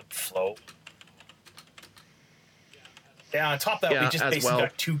everything doesn't flow. Yeah, on top of that, we just basically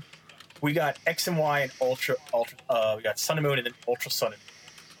got two. We got X and Y and Ultra. We got Sun and Moon and then Ultra Sun and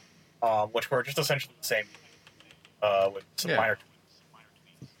Moon, which were just essentially the same, with some minor tweaks.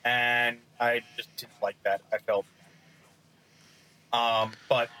 And I just didn't like that. I felt.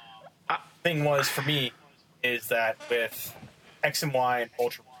 But thing was for me is that with X and Y and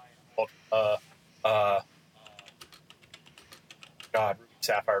Ultra Ruby,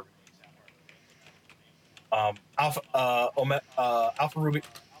 Sapphire, Alpha Ruby,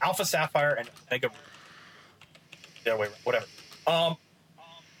 Alpha Sapphire, and Omega Ruby. Whatever. I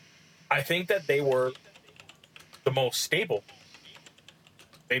think that they were the most stable.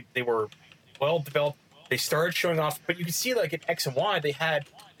 They were well developed. They started showing off, but you can see, like, in X and Y, they had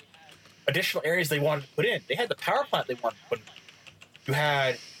additional areas they wanted to put in. They had the power plant they wanted to put in. You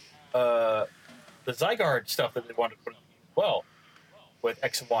had the Zygarde stuff that they wanted to put in as well with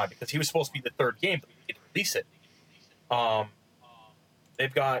X and Y, because he was supposed to be the third game, but they didn't release it.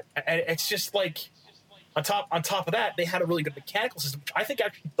 They've got, and it's just like, on top of that, they had a really good mechanical system, which I think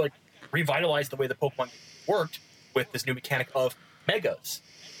actually like revitalized the way the Pokemon worked with this new mechanic of Megas.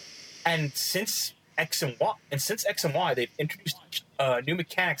 And since X and Y, they've introduced new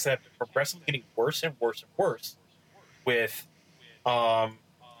mechanics that have been progressively getting worse and worse and worse. With the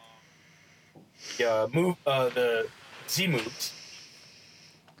Z moves.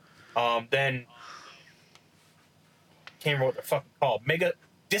 Then can't remember what they're fucking called. Mega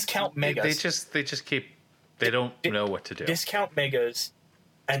discount Megas. They just keep. They don't know what to do. Discount Megas,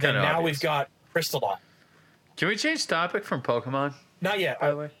 and then now we've got Crystalline. Can we change topic from Pokemon? Not yet. By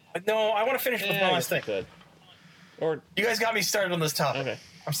the way. No, I want to finish with one last thing. Or you guys got me started on this topic. Okay.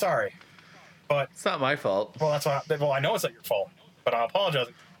 I'm sorry, but it's not my fault. Well, that's why. Well, I know it's not your fault, but I apologize.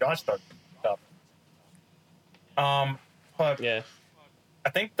 Josh started the topic. But yeah, I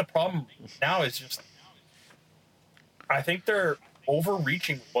think the problem now is just I think they're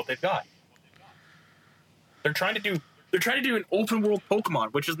overreaching with what they've got. They're trying to do an open world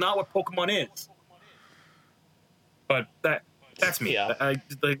Pokemon, which is not what Pokemon is. But that's me. Yeah.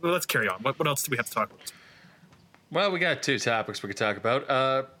 Let's carry on. What else do we have to talk about? Well, we got 2 topics we could talk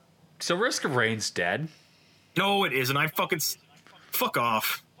about. So Risk of Rain's dead. No, it isn't. Fuck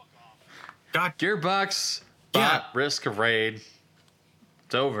off. God. Gearbox bought Risk of Rain.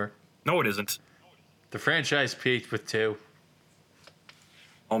 It's over. No, it isn't. The franchise peaked with 2.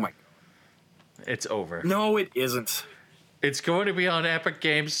 Oh my God. It's over. No, it isn't. It's going to be on Epic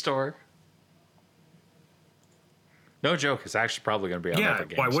Games Store. No joke. It's actually probably going to be on Epic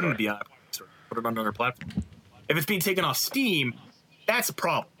Games Store. Why wouldn't it be on Epic Games Store? Put it on another platform. If it's being taken off Steam, that's a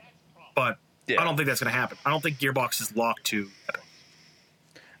problem. But I don't think that's going to happen. I don't think Gearbox is locked to Epic.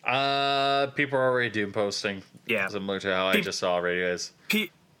 People are already doom posting. Yeah. Similar to how I just saw already is.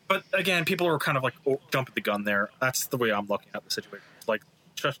 But again, people are kind of like jumping the gun there. That's the way I'm looking at the situation. Like,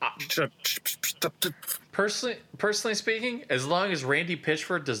 personally speaking, as long as Randy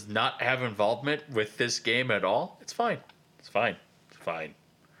Pitchford does not have involvement with this game at all, it's fine. It's fine. It's fine.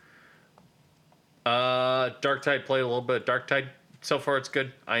 Darktide, played a little bit of Darktide. So far, it's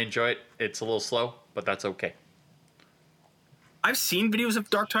good. I enjoy it. It's a little slow, but that's okay. I've seen videos of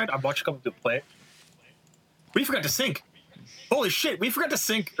Darktide. I've watched a couple people play it. We forgot to sync. Holy shit, we forgot to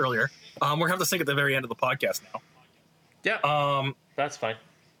sync earlier. We're going to have to sync at the very end of the podcast now. Yeah. That's fine.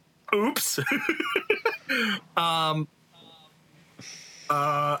 Oops.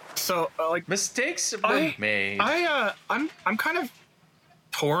 Like mistakes have been made. I'm kind of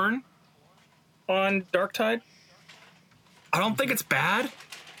torn on Darktide. I don't think it's bad.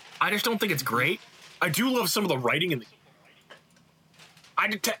 I just don't think it's great. I do love some of the writing in the game.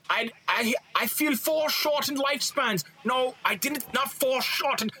 I feel foreshortened lifespans. No, I didn't. Not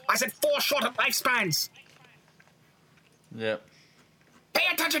foreshortened. I said foreshortened lifespans. Yep.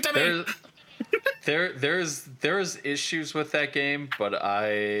 Pay attention to me. There's issues with that game, but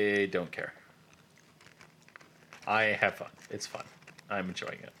I don't care. I have fun. It's fun. I'm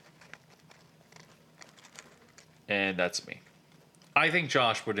enjoying it. And that's me. I think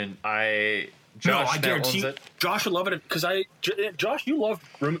Josh wouldn't. I guarantee Josh would love it because Josh, you love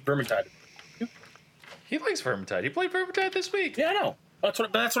Vermintide. He likes Vermintide. He played Vermintide this week. Yeah, I know. That's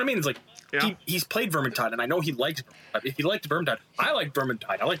what I mean. It's like he's played Vermintide, and I know he likes Vermintide. If he liked Vermintide, I like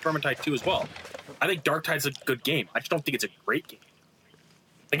Vermintide. I like Vermintide 2 as well. I think Darktide's a good game. I just don't think it's a great game.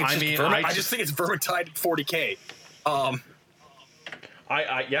 I just think it's Vermintide at 40K.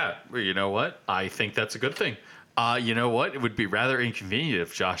 Yeah. Well, you know what? I think that's a good thing. You know what? It would be rather inconvenient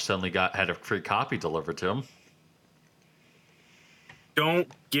if Josh suddenly had a free copy delivered to him. Don't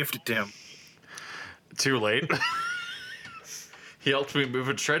gift it to him. Too late. He helped me move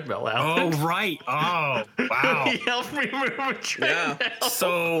a treadmill out. Oh, right. Oh, wow. He helped me move a treadmill. Yeah.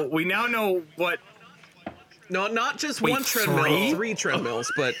 So we now know what... No, not just one treadmill, 3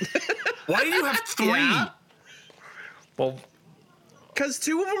 treadmills, but... Why do you have 3? Yeah. Well... Because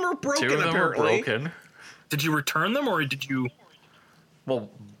 2 of them are broken, 2 of them apparently. Are broken. Did you return them, or did you...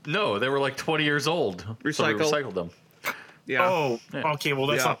 Well, no, they were like 20 years old. So we recycled them. Yeah. Oh, yeah. Okay, well,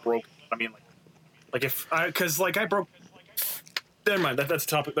 that's not broken. I mean, like if... Because, I broke... Never mind, that's a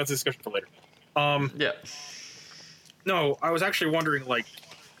topic, that's a discussion for later. Yeah. No, I was actually wondering,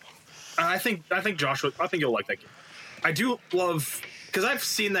 I think Josh, I think you'll like that game. I do love... Because I've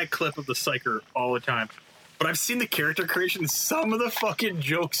seen that clip of the Psyker all the time, but I've seen the character creation, some of the fucking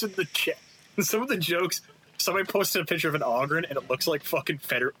jokes in the chat. Some of the jokes, somebody posted a picture of an Ogren, and it looks like fucking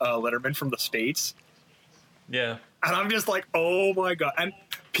Letterman from the States. Yeah. And I'm just like, oh my God. And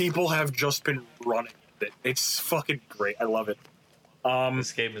people have just been running with it. It's fucking great. I love it.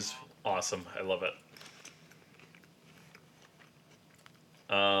 This game is awesome. I love it.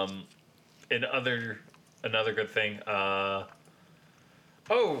 Another good thing.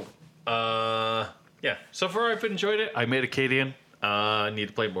 Yeah. So far, I've enjoyed it. I made Acadian. I need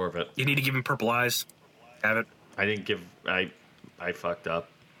to play more of it. You need to give him purple eyes. Have it. I didn't give. I fucked up.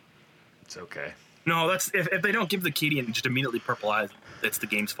 It's okay. No, that's if they don't give the Acadian just immediately purple eyes, it's the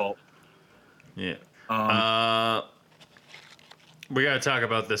game's fault. Yeah. We gotta talk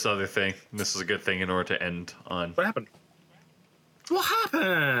about this other thing. This is a good thing in order to end on. What happened? What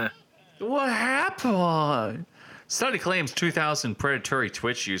happened? What happened? Study claims 2,000 predatory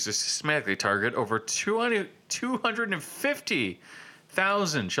Twitch users systematically target over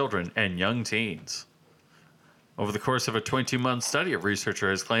 250,000 children and young teens. Over the course of a 22-month study, a researcher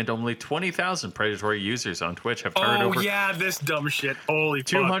has claimed only 20,000 predatory users on Twitch have targeted over... this dumb shit. Holy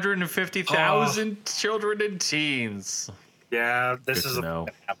 250,000 children and teens. Yeah, this Good is to know.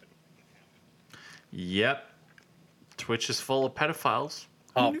 Happen. Yep. Twitch is full of pedophiles.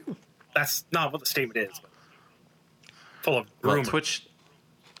 Oh, that's not what the statement is. Full of groomers. Well, Twitch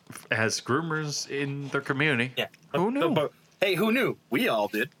has groomers in their community. Yeah. Who knew? But, hey, who knew? We all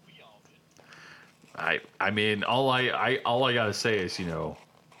did. I mean, all I gotta say is, you know,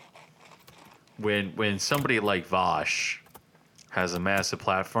 when somebody like Vosh has a massive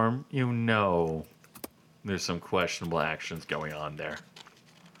platform, you know, there's some questionable actions going on there.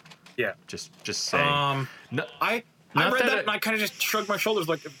 Yeah. Just saying. No, I read that and I kind of just shrugged my shoulders,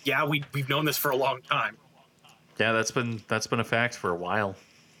 like, yeah, we've known this for a long time. Yeah, that's been a fact for a while.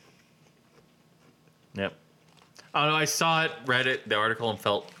 Yep. Oh no, I saw it, read it, the article, and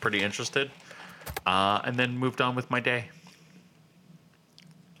felt pretty interested, and then moved on with my day.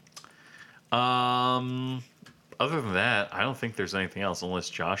 Other than that, I don't think there's anything else, unless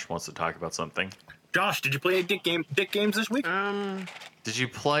Josh wants to talk about something. Josh, did you play any dick games this week? Did you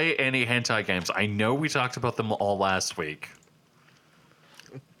play any hentai games? I know we talked about them all last week.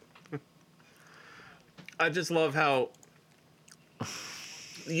 I just love how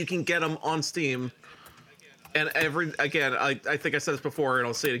you can get them on Steam. And I think I said this before and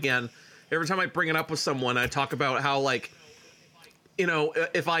I'll say it again. Every time I bring it up with someone, I talk about how, like, you know,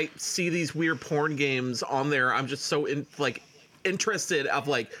 if I see these weird porn games on there, I'm just so interested of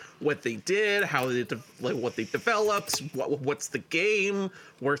like what they did, how they what they developed, what's the game,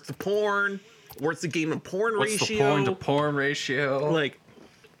 where's the porn, where's the game and porn ratio, what's the porn to porn ratio, like,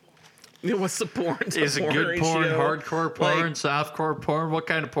 you know, what's the porn to is it porn good ratio? porn, hardcore porn, like, softcore porn? What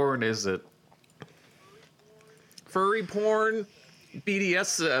kind of porn is it? Furry porn,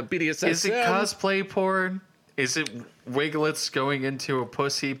 BDSM. Is it cosplay porn? Is it wiglets going into a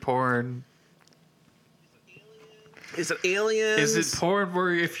pussy porn? Is it aliens? Is it porn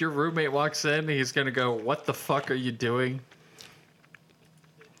where if your roommate walks in, he's going to go, what the fuck are you doing?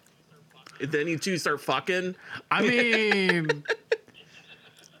 And then you two start fucking? I mean,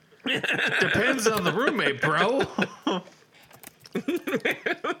 depends on the roommate, bro.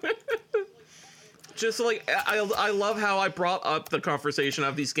 Just like, I love how I brought up the conversation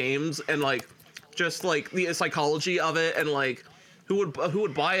of these games and like, just like the psychology of it and like who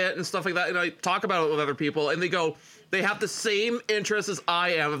would buy it and stuff like that. And I talk about it with other people and they go, they have the same interest as I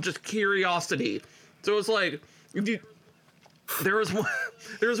am of just curiosity. So it's like, there was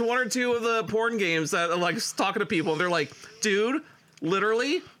one or two of the porn games that I'm like talking to people and they're like, dude,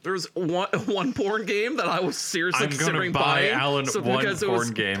 literally, there's one porn game that I was seriously considering buying. I'm gonna buy Allan one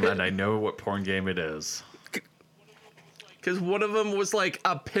porn game, and I know what porn game it is. Because one of them was like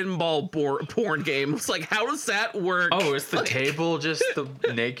a pinball porn game. It's like, how does that work? Oh, is the like, table just the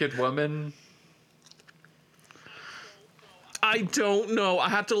naked woman? I don't know. I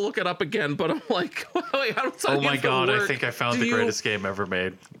have to look it up again, but I'm like, wait, how does that oh my god, work? I think I found the greatest game ever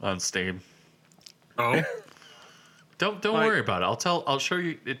made on Steam. Oh. Don't worry about it. I'll show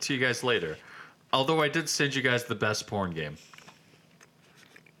you it to you guys later. Although I did send you guys the best porn game.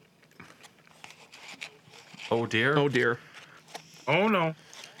 Oh dear. Oh dear. Oh no.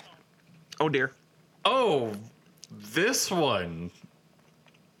 Oh dear. Oh, this one.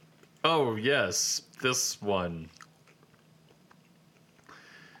 Oh yes, this one.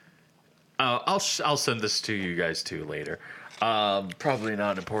 I'll send this to you guys too later. Probably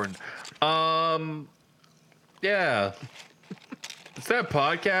not important. Yeah. Is that a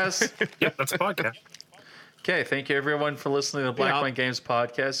podcast? Yep, that's a podcast. Okay, thank you everyone for listening to the Black Mind Games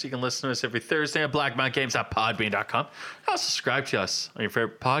podcast. You can listen to us every Thursday at blackmindgames.podbean.com. Also subscribe to us on your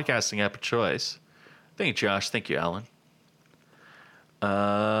favorite podcasting app of choice. Thank you, Josh. Thank you, Allan.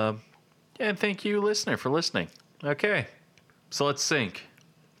 And thank you, listener, for listening. Okay, so let's sync.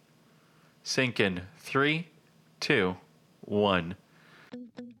 Sync in 3, 2, 1.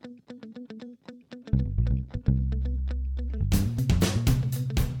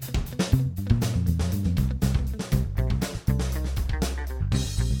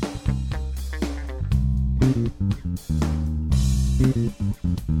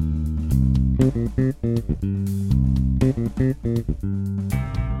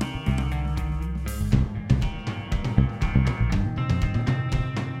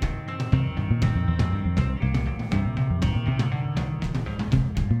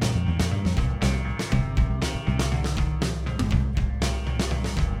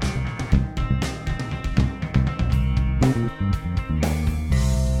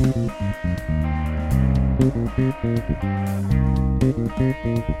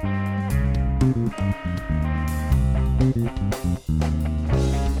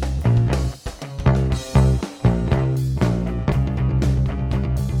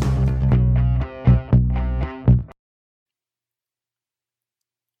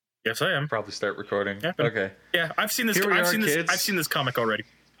 Yes, I am. Probably start recording. Yeah. Okay. Yeah, I've seen this. Here we I've are, seen this. kids. I've seen this comic already.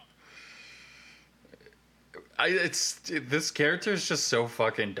 This character is just so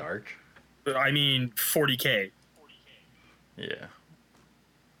fucking dark. I mean, 40K. Yeah.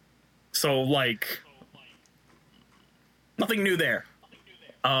 So like, nothing new there.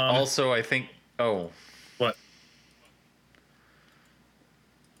 Also, I think. Oh, What?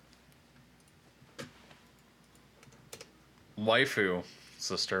 waifu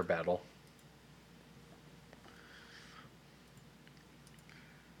sister battle.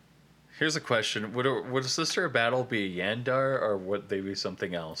 Here's a question: would a sister battle be a Yandar, or would they be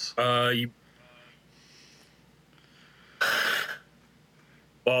something else? Well,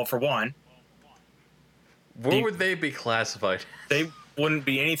 for one, What would they be classified? they wouldn't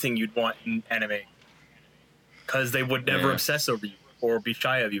be anything you'd want in anime, because they would never Yeah. obsess over you or be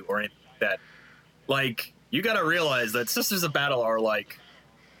shy of you or anything like that. Like, you gotta realize that Sisters of Battle are like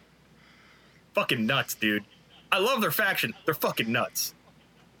fucking nuts, dude. I love their faction. They're fucking nuts.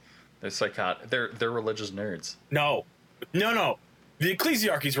 They're psychotic. They're religious nerds. No. The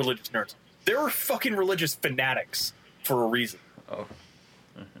Ecclesiarchy's religious nerds. They're fucking religious fanatics for a reason. Oh,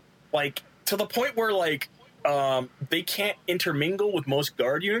 Like, to the point where, like, they can't intermingle with most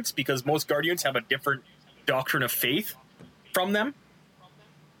guard units because most guard units have a different doctrine of faith from them.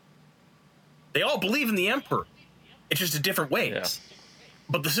 They all believe in the Emperor. It's just in different ways. Yeah.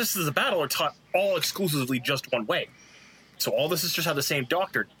 But the Sisters of Battle are taught all exclusively just one way. So all the sisters have the same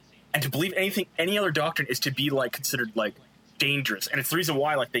doctrine. And to believe any other doctrine is to be, like, considered, like, dangerous. And it's the reason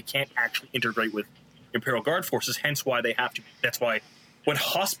why, like, they can't actually integrate with Imperial Guard forces, hence why they have to. That's why when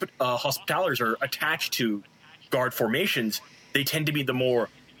Hospitallers are attached to Guard formations, they tend to be the more,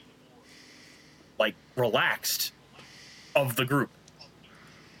 like, relaxed of the group.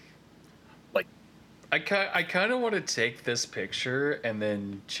 Like, I kind of want to take this picture and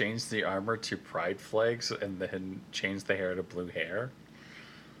then change the armor to pride flags and then change the hair to blue hair.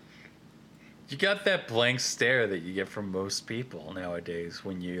 You got that blank stare that you get from most people nowadays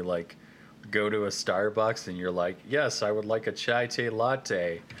when you, like, go to a Starbucks and you're like, yes, I would like a chai tea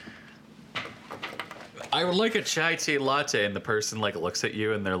latte. I would like a chai tea latte, and the person, like, looks at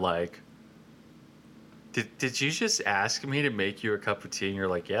you and they're like, did you just ask me to make you a cup of tea? And you're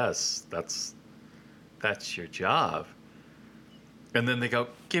like, yes, that's your job. And then they go,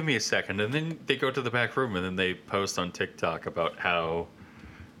 give me a second. And then they go to the back room and then they post on TikTok about how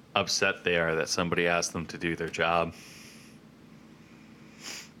upset they are that somebody asked them to do their job.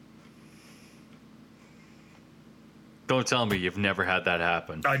 Don't tell me you've never had that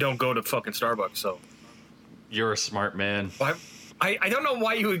happen. I don't go to fucking Starbucks, so. You're a smart man. Well, I don't know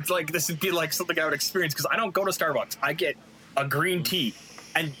why you would, like, this would be, like, something I would experience, because I don't go to Starbucks. I get a green tea.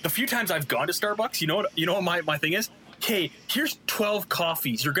 And the few times I've gone to Starbucks, you know what my thing is? Hey, here's 12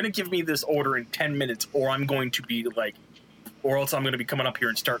 coffees. You're going to give me this order in 10 minutes, or I'm going to be, like, or else I'm going to be coming up here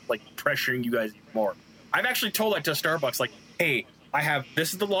and start, like, pressuring you guys even more. I've actually told that to Starbucks, like, hey,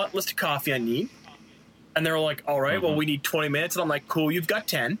 this is the list of coffee I need. And they're like, all right, well, we need 20 minutes. And I'm like, cool, you've got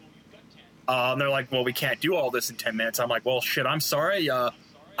 10. And they're like, well, we can't do all this in 10 minutes. I'm like, well, shit, I'm sorry. I've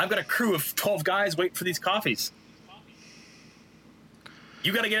got a crew of 12 guys waiting for these coffees.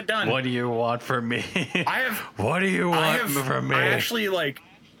 You got to get it done. What do you want from me? What do you want from me? I actually, like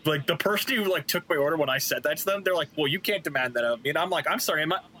the person who, like, took my order when I said that to them, they're like, well, you can't demand that of me. And I'm like, I'm sorry,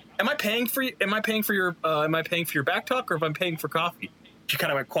 am I paying for your back talk, or am I paying for coffee? She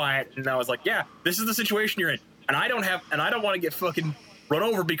kind of went quiet, and I was like, yeah, this is the situation you're in. And I don't want to get fucking run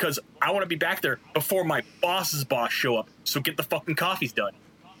over because I want to be back there before my boss's boss show up. So get the fucking coffees done.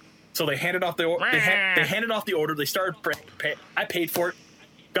 So they handed off the they handed off the order. They started I paid for it.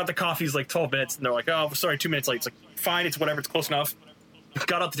 Got the coffees like 12 minutes, and they're like, oh, sorry, 2 minutes late. It's like, fine, it's whatever, it's close enough.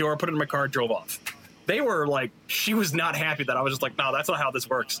 Got out the door, put it in my car, drove off. They were like, she was not happy that I was just like, no, that's not how this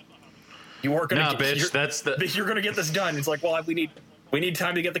works. You weren't gonna you're gonna get this done. It's like, well, we need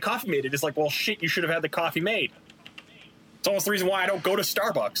time to get the coffee made. It's like, well, shit, you should have had the coffee made. It's almost the reason why I don't go to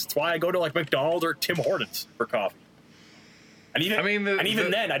Starbucks. It's why I go to, like, McDonald's or Tim Hortons for coffee. And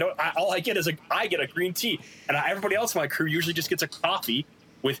even then, all I get is I get a green tea, and everybody else in my crew usually just gets a coffee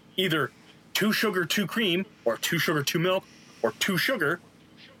with either 2 sugar, 2 cream, or 2 sugar, 2 milk, or 2 sugar,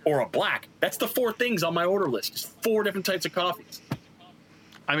 or a black. That's the 4 things on my order list. Just 4 different types of coffees.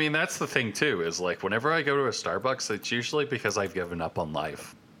 I mean, that's the thing, too, is, like, whenever I go to a Starbucks, it's usually because I've given up on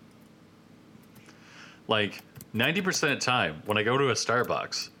life. Like, 90% of the time, when I go to a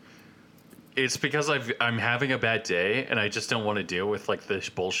Starbucks, it's because I'm having a bad day, and I just don't want to deal with, like, this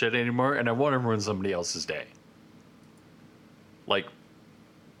bullshit anymore, and I want to ruin somebody else's day. Like,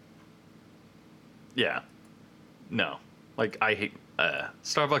 yeah. No. Like, I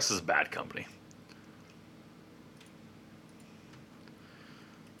Starbucks is a bad company.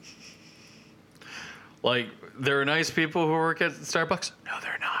 Like, there are nice people who work at Starbucks. No,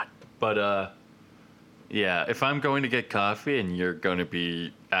 they're not. But, yeah, if I'm going to get coffee and you're going to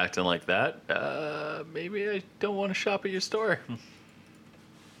be acting like that, maybe I don't want to shop at your store.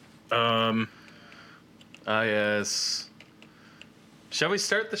 Yes. Shall we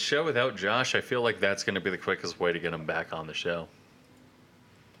start the show without Josh? I feel like that's going to be the quickest way to get him back on the show.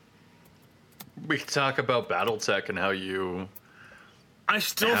 We can talk about BattleTech and how you... I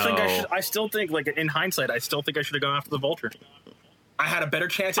still think, like, in hindsight, I still think I should have gone after the Vulture. I had a better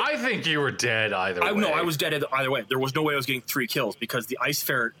chance. I think you were dead either way. No, I was dead either way. There was no way I was getting 3 kills because the Ice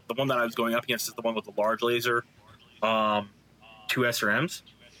Ferret, the one that I was going up against, is the one with the large laser, 2 SRMs.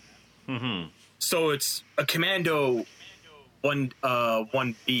 Mm-hmm. So it's a Commando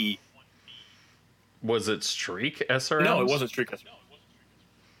 1B. Was it Streak SRMs? No, it wasn't Streak SRMs.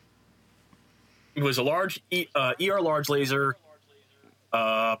 It was a large ER large laser,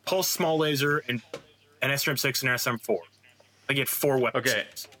 Pulse small laser, and an SRM6 and an SRM4. I get 4 weapons. Okay.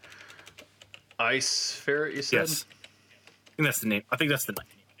 Ice Ferret, you said? Yes. I think that's the name. I think that's the name.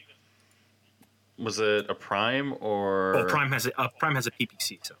 Was it a Prime or... Well, Prime has a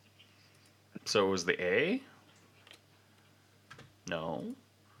PPC, so. So it was the A? No.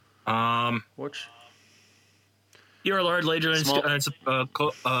 Which? ER large laser and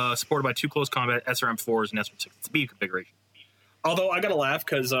supported by 2 close combat SRM4s and SRM6. It's a B configuration. Although I gotta laugh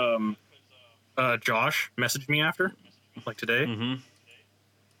because Josh messaged me after, like today.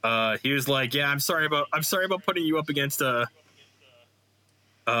 Mm-hmm. He was like, "Yeah, I'm sorry about putting you up against yeah.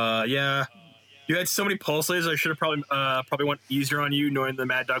 You had so many pulse lasers. I should have probably went easier on you, knowing the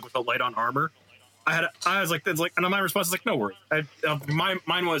Mad Dog without light on armor." I was like, and my response is like, "No worries."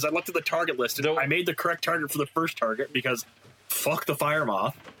 Mine was I looked at the target list and I made the correct target for the first target because fuck the Fire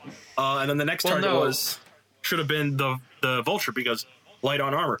Moth, and then the next target should have been the Vulture because light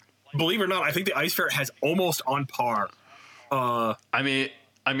on armor. Believe it or not, I think the Ice Ferret has almost on par. I mean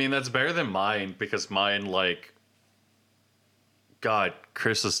that's better than mine because mine, like, God,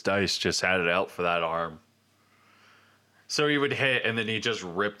 Chris's dice just had it out for that arm. So he would hit and then he just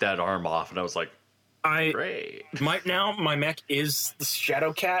ripped that arm off, and I was like, great. My mech is the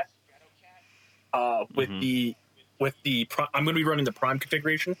Shadow Cat. With the I'm going to be running the Prime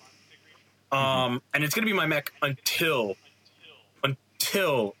configuration. And it's going to be my mech until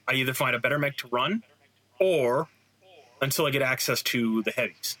I either find a better mech to run or until I get access to the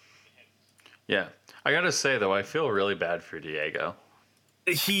heavies. Yeah. I gotta say though, I feel really bad for Diego.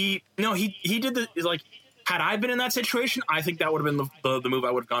 He did like, had I been in that situation, I think that would have been the move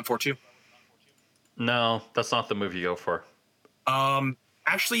I would have gone for too. No, that's not the move you go for.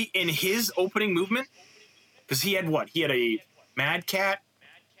 Actually, in his opening movement, because he had a Mad Cat.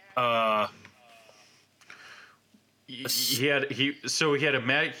 He had a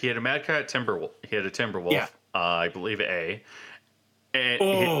Mad Cat Timberwolf. He had a Timberwolf. Yeah. I believe A.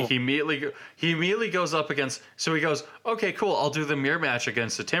 And he immediately goes up against. So he goes, okay, cool. I'll do the mirror match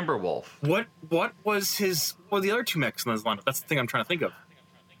against the Timberwolf. What was his? Well, the other 2 mechs in his lineup. That's the thing I'm trying to think of.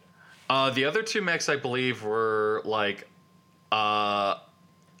 The other 2 mechs, I believe, were like, I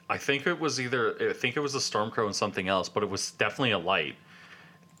think it was a Stormcrow and something else, but it was definitely a light.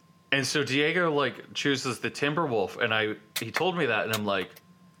 And so Diego like chooses the Timberwolf, and he told me that, and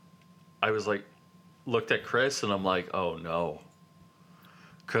I was like, looked at Chris, and I'm like, oh no.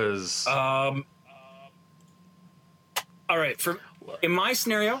 Because all right, in my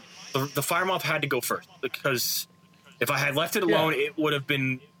scenario, the Fire Moth had to go first because if I had left it alone, it would have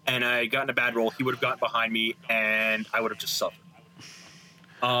been, and I got in a bad roll. He would have gotten behind me, and I would have just suffered.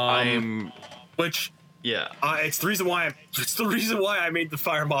 It's the reason why I made the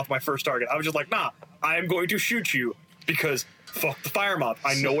Fire Moth my first target. I was just like, nah, I am going to shoot you because fuck the Fire Moth.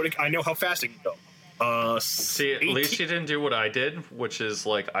 I know how fast it can go. See, at least you didn't do what I did, which is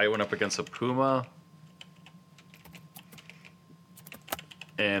like I went up against a Puma,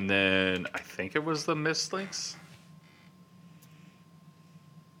 and then I think it was the Mistlynx.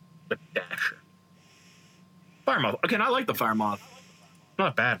 The Dasher. Fire Moth. Again, I like the Fire Moth.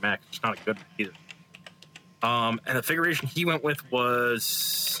 Not a bad mech. It's not a good mech either. And the configuration he went with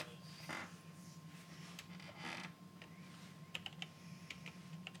was...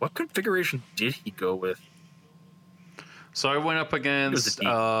 What configuration did he go with? So I went up against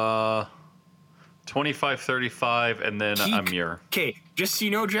 25-35 and then a mirror. Okay, just so you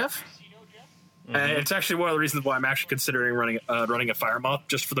know, Jeff, and it's actually one of the reasons why I'm actually considering running a Fire Moth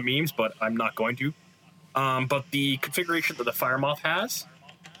just for the memes, but I'm not going to. But the configuration that the Fire Moth has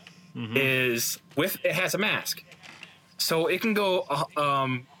is it has a mask. So it can go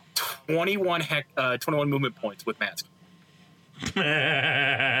 21 movement points with mask. The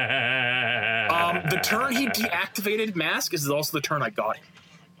turn he deactivated mask is also the turn I got him.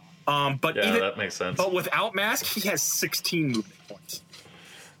 But yeah, that makes sense. But without mask, he has 16 movement points.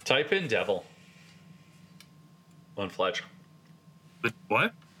 Type in devil on Fletch.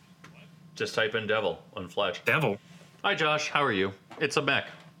 What? Just type in devil on Fletch. Devil. Hi, Josh. How are you? It's a mech.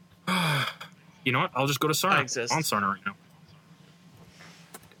 You know what? I'll just go to Sarna. I exist. On Sarna right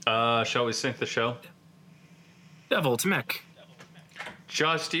now. Shall we sync the show? Devil, it's mech.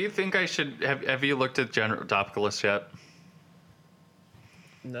 Josh, do you think I should have you looked at General Topicalist yet?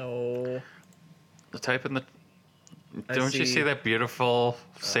 No. Type in the. Don't you see that beautiful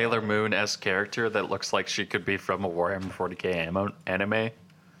Sailor Moon-esque character that looks like she could be from a Warhammer 40k anime?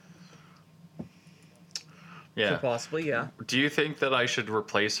 Yeah. Could possibly, yeah. Do you think that I should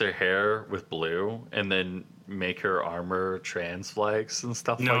replace her hair with blue and then make her armor trans flags and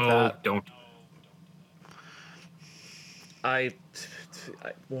stuff like that? No, don't.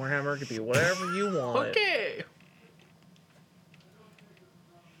 Warhammer could be whatever you want. Okay.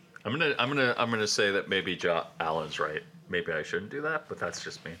 I'm gonna say that maybe Allan's right. Maybe I shouldn't do that, but that's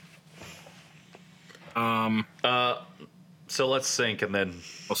just me. So let's sync and then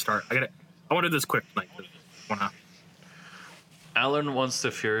we'll start. I want to do this quick tonight. Allan wants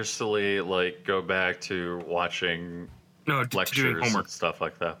to fiercely go back to watching lectures and stuff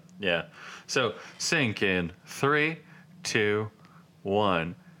like that. Yeah. So sync in 3, 2,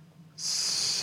 1.